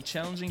found it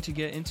challenging to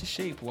get into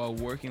shape while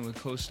working with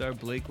co-star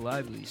Blake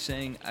Lively,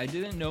 saying, I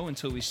didn't know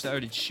until we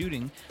started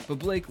shooting, but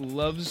Blake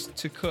loves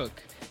to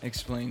cook,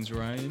 explains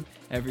Ryan.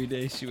 Every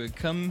day she would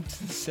come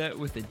to the set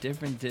with a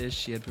different dish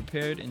she had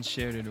prepared and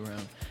shared it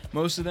around.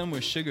 Most of them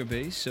were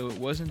sugar-based, so it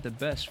wasn't the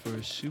best for a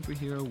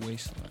superhero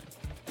waistline.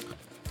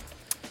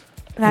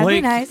 That'd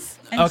be Blake- nice.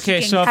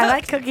 Okay, so I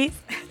like cookies.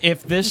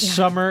 if this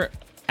summer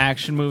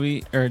action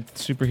movie or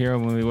superhero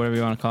movie, whatever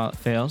you want to call it,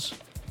 fails,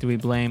 do we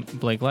blame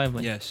Blake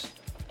Lively? Yes.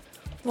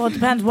 Well, it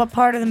depends what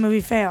part of the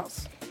movie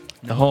fails.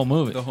 The whole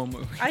movie. The whole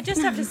movie. I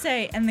just have to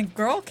say, and the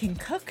girl can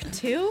cook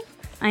too.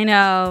 I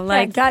know,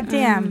 like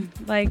goddamn.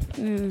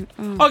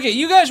 Okay,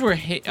 you guys were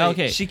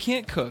okay. She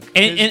can't cook.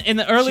 In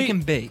the early, She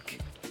can bake.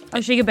 Oh,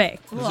 she can bake.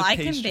 Well, I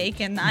can bake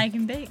and I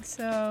can bake,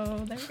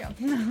 so there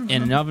we go.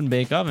 in an oven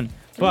bake oven.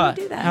 But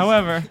do that?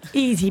 however,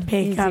 Easy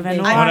bake oven.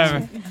 bake Watch Whatever.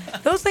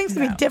 it. Those things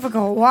can be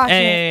difficult. Watch it.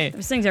 hey,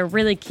 Those things are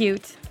really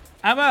cute.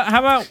 how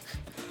about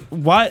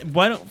why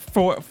don't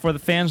for the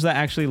fans that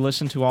actually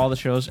listen to all the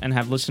shows and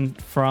have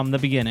listened from the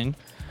beginning?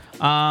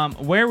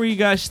 Where were you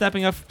guys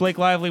stepping up for Blake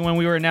Lively when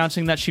we were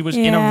announcing that she was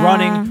in a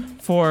running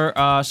for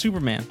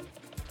Superman?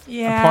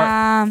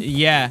 Yeah.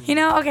 Yeah. You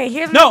know, okay,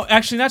 here's No,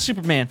 actually not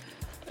Superman.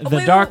 The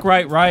wait, Dark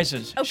Knight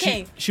Rises.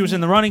 Okay. She was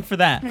in the running for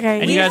that.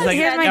 Okay, And you guys like,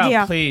 here's my oh,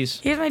 deal. please.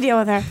 Here's my deal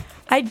with her.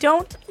 I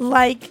don't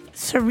like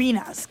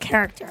Serena's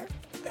character.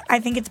 I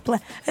think it's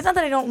bland. It's not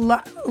that I don't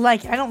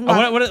like it. I don't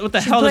love it. What the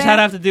She's hell does that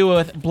bland. have to do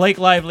with Blake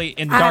Lively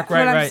in Dark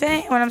Right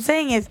Right? What I'm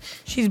saying is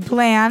she's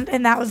bland,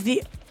 and that was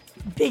the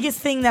biggest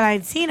thing that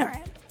I'd seen her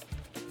in.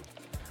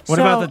 What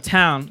about the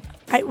town?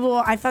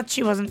 I thought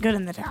she wasn't good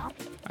in the town.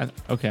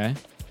 Okay.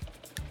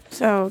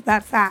 So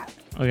that's that.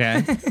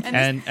 Okay.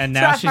 and So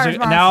now as far as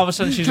now all of a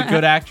sudden she's a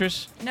good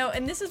actress. No,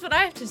 and this is what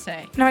I have to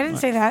say. No, I didn't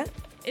say that.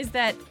 Is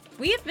that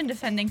we have been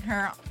defending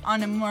her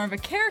on a more of a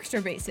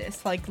character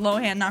basis, like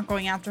Lohan not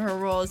going after her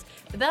roles.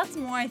 But that's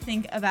more, I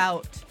think,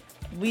 about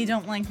we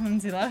don't like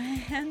Lindsay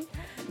Lohan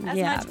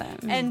as much.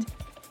 And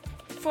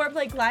for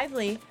Blake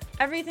Lively,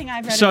 everything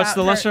I've read So about it's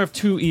the lesser of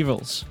two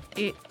evils.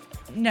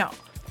 No.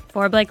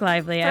 For Blake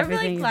Lively, For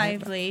Blake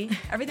Lively,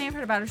 everything I've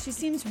heard about her, she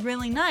seems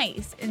really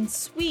nice and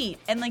sweet.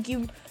 And, like,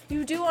 you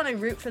do want to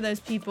root for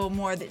those people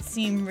more that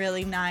seem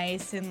really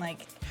nice and, like,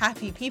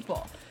 happy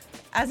people.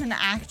 As an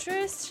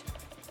actress,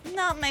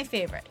 not my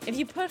favorite. If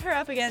you put her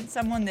up against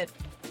someone that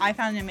I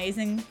found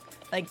amazing,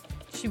 like,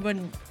 she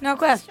wouldn't... No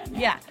question.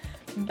 Yeah.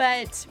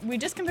 But we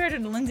just compared her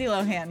to Lindsay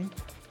Lohan.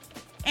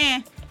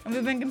 And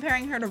we've been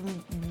comparing her to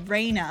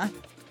Raina.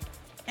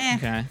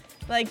 Okay.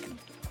 Like...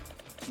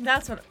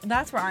 That's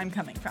where I'm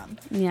coming from.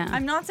 Yeah.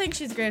 I'm not saying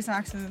she's the greatest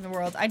actress in the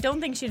world. I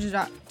don't think she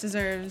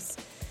deserves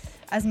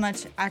as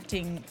much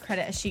acting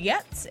credit as she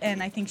gets,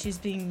 and I think she's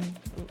being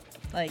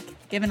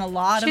given a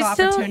lot of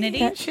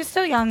opportunity. She's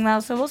still young though,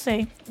 so we'll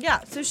see.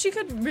 Yeah, so she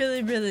could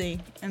really, really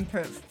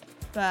improve.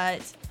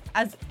 But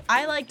as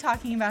I like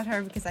talking about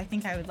her because I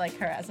think I would like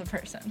her as a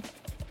person.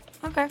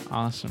 Okay.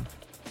 Awesome.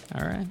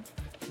 All right.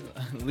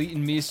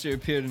 Leighton Meester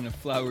appeared in a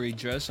flowery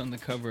dress on the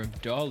cover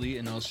of Dolly,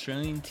 an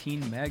Australian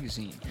teen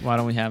magazine. Why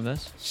don't we have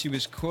this? She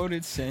was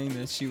quoted saying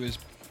that she was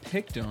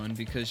picked on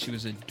because she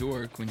was a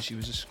dork when she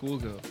was a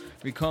schoolgirl,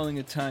 recalling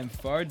a time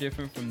far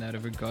different from that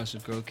of her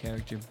Gossip Girl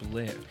character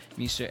Blair.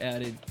 Meester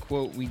added,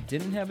 quote, "We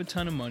didn't have a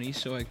ton of money,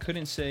 so I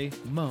couldn't say,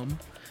 Mum,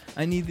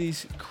 I need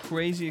these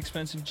crazy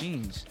expensive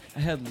jeans. I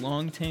had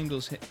long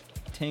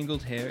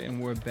tangled hair and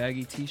wore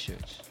baggy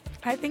t-shirts."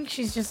 I think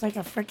she's just like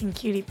a freaking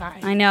cutie pie.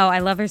 I know. I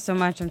love her so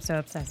much. I'm so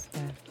obsessed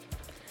with her.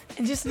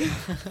 And just,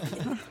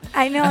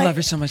 I know. I love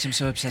her so much. I'm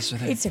so obsessed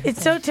with her.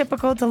 It's so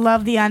typical to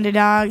love the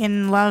underdog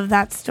and love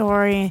that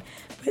story.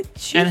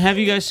 But And have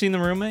you guys seen The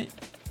Roommate?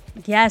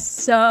 Yes,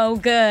 so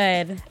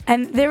good.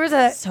 And there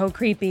was so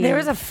creepy. There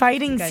was a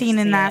fighting You guys scene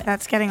in see that it.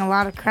 that's getting a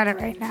lot of credit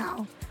right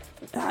now.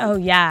 Oh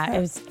yeah, it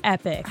was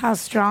epic. How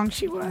strong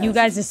she was. You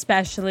guys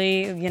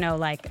especially,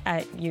 like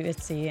at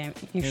USC,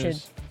 you should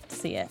was-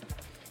 see it.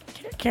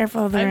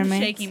 Careful of the I'm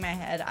roommates. shaking my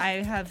head.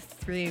 I have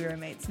 3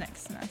 roommates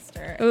next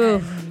semester.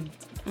 Ooh.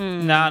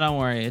 and No, don't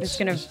worry. It's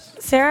gonna.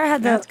 Sarah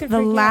had That's the gonna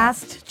freak you out.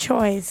 last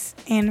choice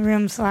in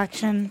room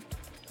selection.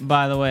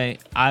 By the way,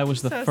 I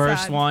was the So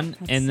first sad. one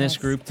That's in this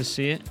sad. group to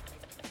see it.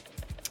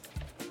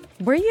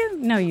 Were you?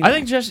 No, you. I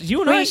think just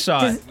you and I Wait,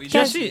 saw does- it.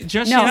 does-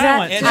 Jesse no, and I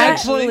went. and I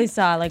actually- totally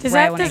saw like Does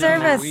right that when it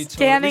deserve came a out. We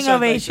standing saw it,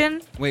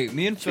 ovation? Wait,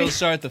 me and Phil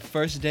saw it the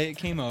first day it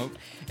came out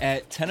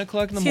at 10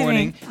 o'clock in the Excuse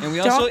morning, me. and we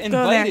Don't also go there.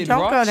 invited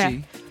Don't go there.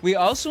 Roxy. We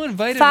also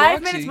invited 5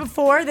 Roxy. minutes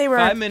before they were.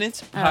 5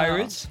 minutes,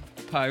 Pirates.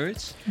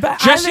 But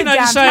Jesse and I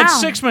decided downtown.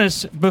 6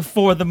 minutes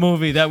before the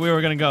movie that we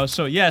were going to go.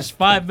 So, yes,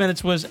 5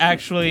 minutes was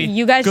actually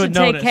You guys good should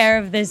notice. take care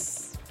of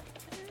this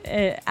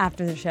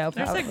after the show.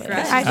 There's, like, Probably.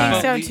 dresses I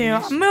think so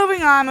too.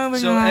 Moving on.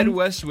 So Ed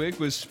Westwick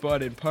was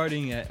spotted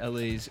partying at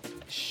LA's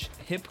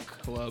hip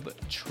club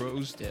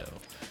Trousdale.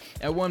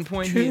 At one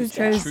point,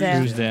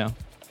 Trousdale. Tuesdale.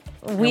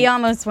 We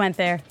almost went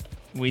there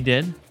We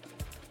did?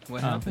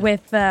 What happened?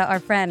 with our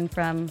friend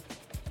from.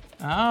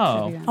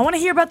 Oh. I want to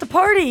hear about the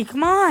party.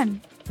 Come on.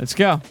 Let's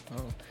go.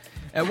 Oh.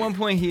 At one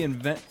point, he The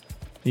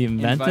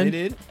invented?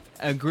 invited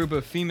a group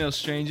of female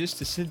strangers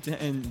to sit down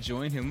and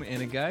join him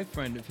and a guy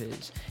friend of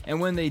his. And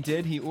when they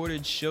did, he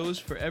ordered shows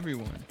for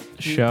everyone.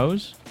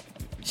 Shows?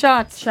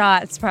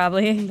 Shots,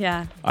 probably.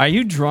 Yeah. Are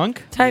you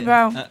drunk?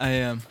 Typo. I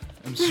am.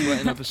 I'm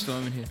sweating up a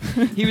storm in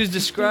here. He was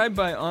described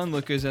by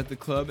onlookers at the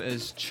club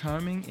as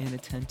charming and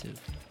attentive.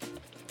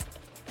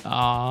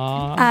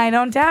 Aww. I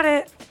don't doubt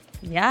it.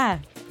 Yeah.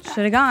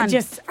 Should have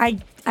gone.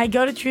 I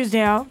go to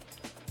Truesdale.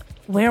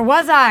 Where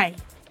was I?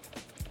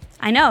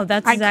 I know.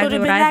 That's I exactly could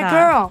have what been I that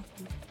thought. girl.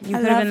 You I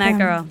could have been love that him.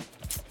 girl.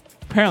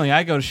 Apparently,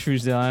 I go to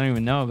Shrewsdale. I don't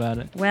even know about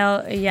it.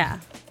 Well, yeah,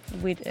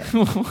 we do.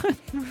 What?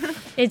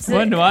 It's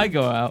When do I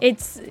go out?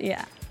 It's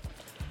yeah.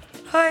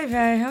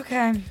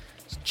 Okay.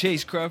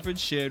 Chase Crawford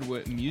shared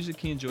what music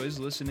he enjoys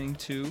listening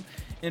to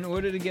in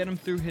order to get him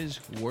through his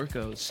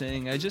workout,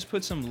 saying, "I just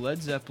put some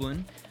Led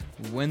Zeppelin,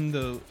 When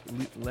the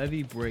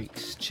Levee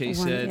Breaks."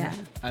 Chase said, yeah.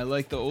 "I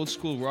like the old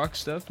school rock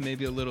stuff,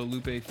 maybe a little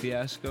Lupe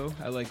Fiasco.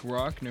 I like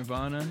rock,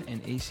 Nirvana,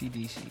 and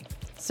AC/DC.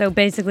 So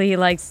basically, he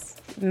likes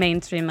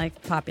mainstream,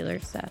 like popular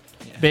stuff.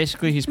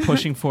 Basically, he's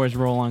pushing for his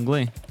role on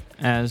Glee,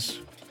 as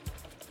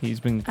he's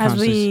been As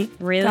we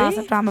Really?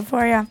 gossiped on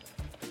before, yeah.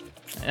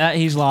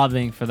 he's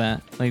lobbying for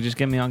that. Like, just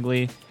get me on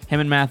Glee. Him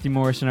and Matthew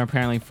Morrison are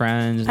apparently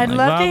friends. and I'd like,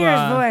 love blah, to hear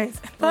blah. his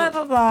voice. Blah,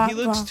 blah, blah. He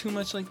looks blah. too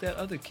much like that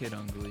other kid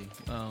on Glee.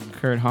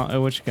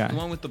 Which guy? The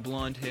one with the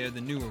blonde hair,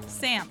 the newer one.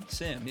 Sam,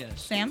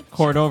 yes. Sam.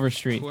 Court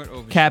Overstreet. Court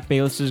Overstreet. Cat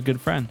Bayless's good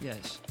friend.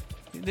 Yes.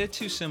 They're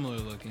too similar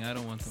looking. I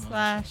don't want them on.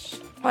 Slash.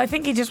 Well, I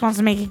think he just wants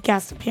to make a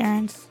guest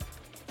appearance.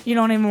 You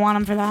don't even want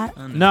him for that.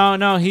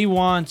 No, he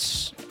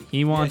wants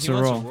He a wants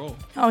role. a role.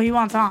 Oh, he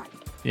wants on.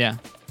 Yeah.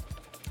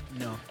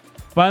 No.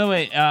 By the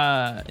way,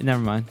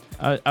 never mind.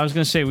 I was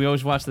gonna say we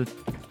always watch the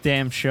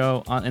damn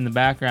show in the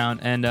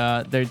background, and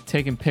they're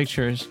taking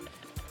pictures,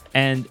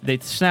 and they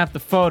snap the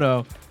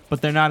photo,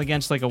 but they're not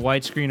against like a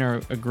white screen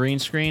or a green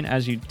screen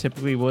as you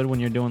typically would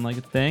when you're doing like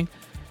a thing,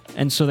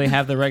 and so they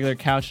have the regular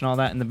couch and all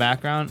that in the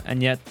background,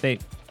 and yet they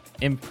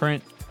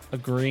imprint a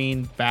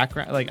green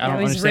background. Like I don't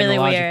understand really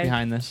the logic weird.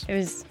 behind this. It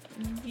was.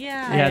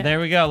 Yeah, there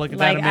we go. Look at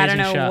that amazing I don't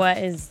know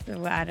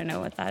shot. I don't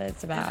know what that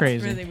is about.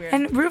 Crazy. Really weird.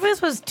 And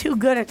Rufus was too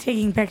good at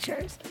taking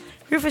pictures.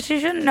 Rufus, you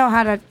shouldn't know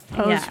how to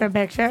pose for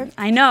pictures.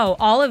 I know.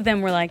 All of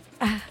them were like,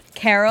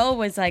 Carol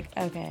was like,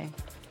 okay,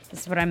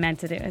 this is what I meant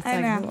to do. It's I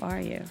like, know. who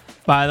are you?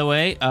 By the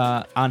way,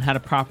 on how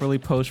to properly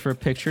pose for a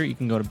picture, you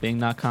can go to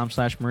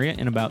bing.com/Maria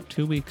in about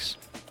 2 weeks.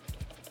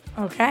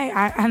 Okay,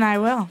 I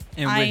will.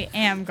 I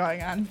am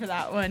going on for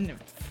that one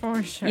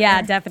for sure.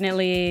 Yeah,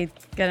 definitely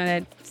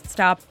gonna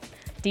stop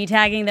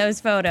detagging those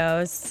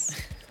photos.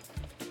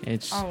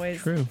 It's Always.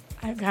 true.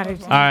 I've got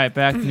it. All right,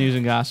 back to news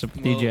and gossip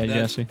with Well, DJ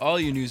that's Jesse. all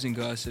your news and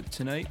gossip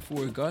tonight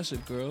for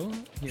Gossip Girl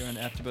here on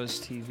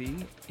AfterBuzz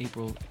TV,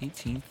 April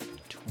 18th,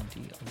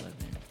 2011.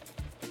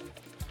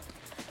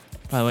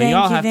 By the way,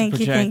 y'all have to thank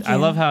you, project. thank I you.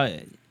 love how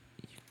you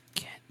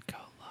can't go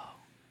low.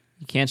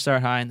 You can't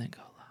start high and then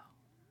go low.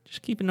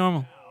 Just keep it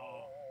normal.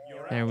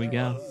 There we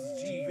go.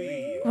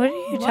 What are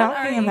you What talking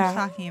are you about?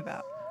 talking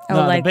about?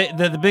 No,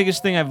 the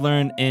biggest thing I've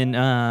learned in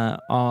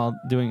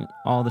doing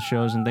all the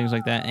shows and things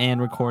like that,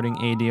 and recording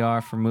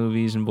ADR for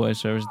movies and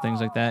voiceovers and things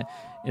like that,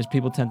 is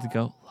people tend to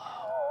go low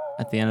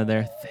at the end of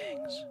their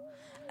things.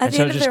 At the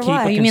end of their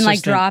what? Oh, you mean like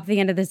consistent- drop the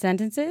end of the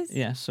sentences?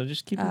 Yeah, so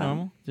just keep it Oh.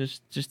 normal.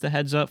 Just a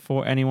heads up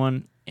for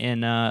anyone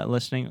in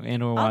listening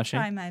and or I'll watching.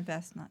 try my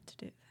best not to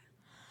do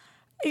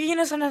that. You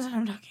know, sometimes when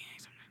I'm talking.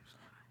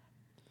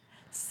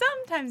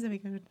 Sometimes it'll be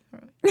good.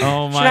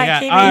 Oh my Should I god!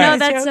 keep All it? right. No,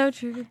 that's so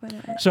true. By the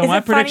way. So Is my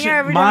it funnier prediction,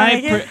 every time I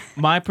make it?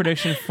 my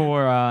prediction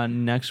for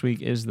next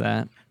week is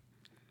that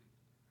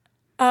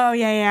Oh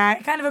yeah.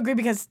 I kind of agree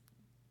because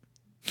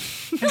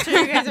I'm sure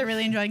you guys are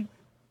really enjoying.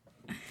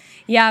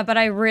 Yeah, but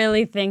I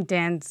really think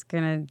Dan's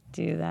gonna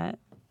do that.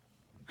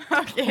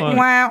 Okay. What?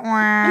 wah,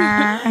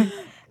 wah.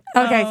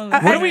 Okay.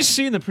 what do we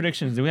see in the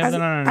predictions? Do we have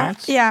that on our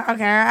notes? Yeah.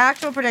 Okay. Our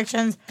actual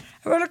predictions.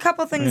 I wrote a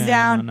couple things Yeah,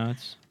 down. no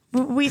notes.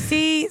 We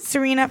see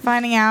Serena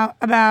finding out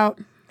about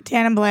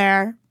Dan and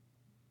Blair.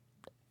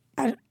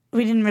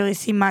 We didn't really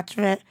see much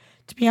of it.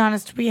 To be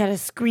honest, we had a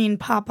screen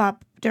pop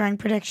up during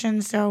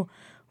predictions, so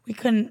we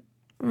couldn't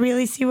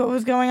really see what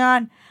was going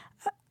on.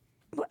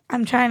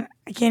 I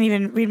can't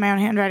even read my own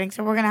handwriting,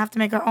 so we're going to have to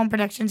make our own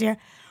predictions here.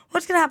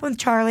 What's going to happen with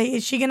Charlie?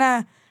 Is she going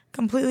to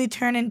completely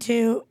turn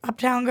into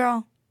Uptown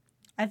Girl?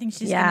 I think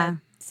she's Yeah.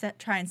 gonna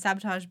try and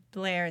sabotage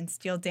Blair and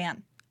steal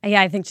Dan.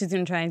 Yeah, I think she's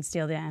gonna try and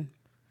steal Dan.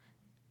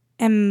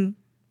 And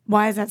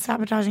why is that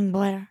sabotaging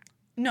Blair?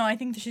 No, I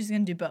think that she's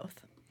gonna do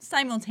both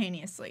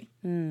simultaneously.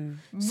 Hmm.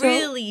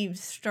 Really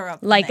stir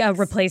up. the Like mix.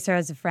 replace her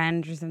as a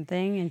friend or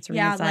something in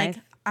Serena's Yeah, life.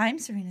 like I'm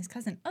Serena's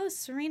cousin. Oh,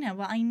 Serena,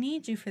 well, I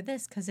need you for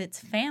this because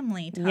it's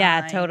family time.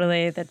 Yeah,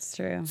 totally. That's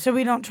true. So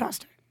we don't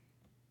trust her.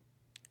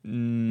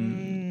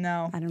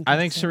 No. I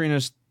think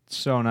Serena's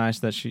so nice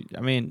that she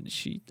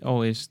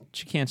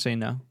can't say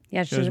no.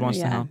 Yeah, she always wants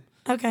to help.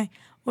 Okay.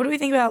 What do we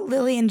think about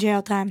Lily in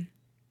jail time?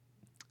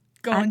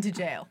 Going to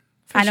jail.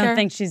 I don't sure?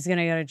 think she's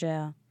gonna go to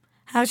jail.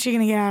 How's she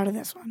going to get out of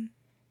this one?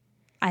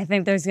 I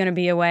think there's gonna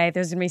be a way.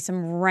 There's gonna be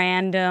some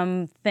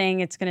random thing.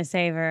 It's gonna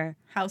save her.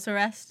 House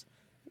arrest.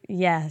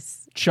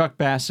 Yes. Chuck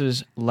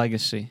Bass's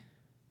legacy.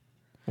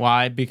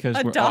 Why? Because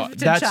Adopt a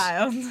that's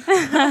child.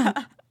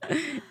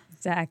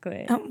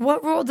 Exactly.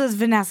 What role does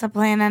Vanessa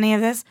play in any of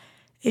this?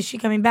 Is she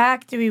coming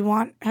back? Do we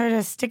want her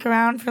to stick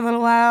around for a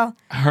little while?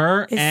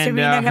 her Is and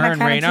Serena her gonna and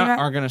kinda team Raina up?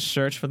 are gonna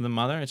search for the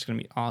mother. It's gonna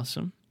be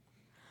awesome.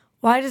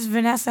 Why does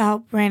Vanessa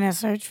help Raina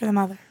search for the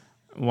mother?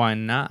 Why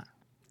not?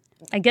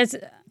 I guess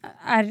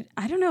I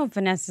don't know if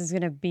Vanessa's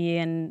gonna be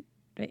in.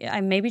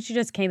 Maybe she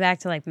just came back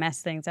to like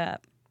mess things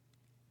up.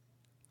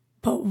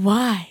 But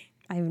why?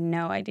 I have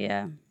no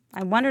idea.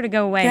 I want her to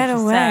go away. Get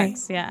She away.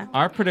 sucks. Yeah.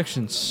 Our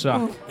predictions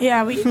suck.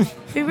 Yeah, we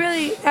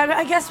really.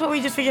 I guess what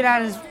we just figured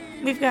out is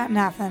we've got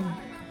nothing.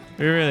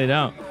 We really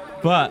don't.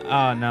 But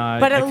no,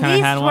 But I at kind of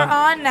least had we're one.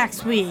 on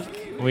next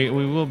week. We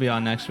will be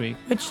on next week.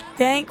 Which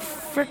thank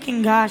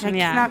freaking gosh, I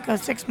Yeah. cannot go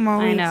 6 more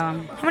I weeks.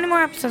 know. How many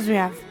more episodes do we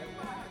have?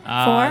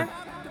 4?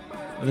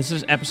 This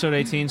is episode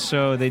 18,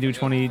 so they do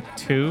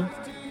 22.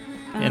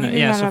 And we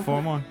yeah, got so a-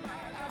 4 more.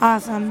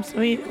 Awesome. So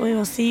we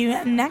will see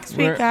you next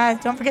week, We're- guys.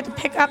 Don't forget to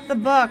pick up the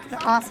book, the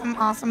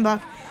awesome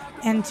book,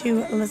 and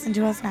to listen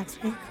to us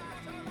next week.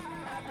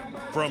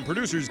 From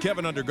producers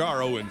Kevin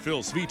Undergaro and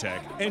Phil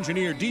Svitek,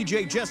 engineer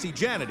DJ Jesse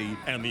Janity,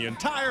 and the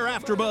entire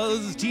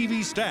AfterBuzz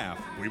TV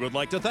staff, we would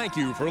like to thank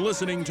you for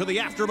listening to the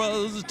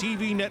AfterBuzz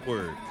TV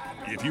network.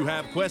 If you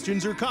have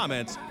questions or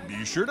comments,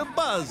 be sure to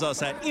buzz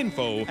us at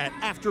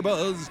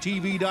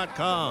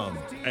info@AfterBuzzTV.com.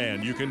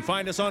 And you can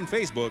find us on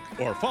Facebook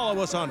or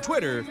follow us on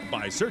Twitter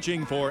by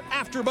searching for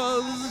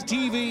AfterBuzz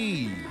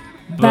TV.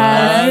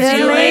 Buzz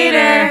you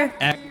later.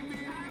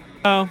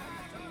 Oh.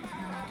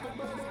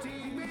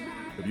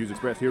 The views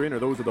expressed herein are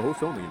those of the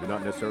hosts only and do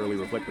not necessarily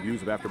reflect the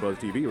views of AfterBuzz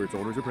TV or its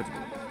owners or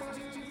principals.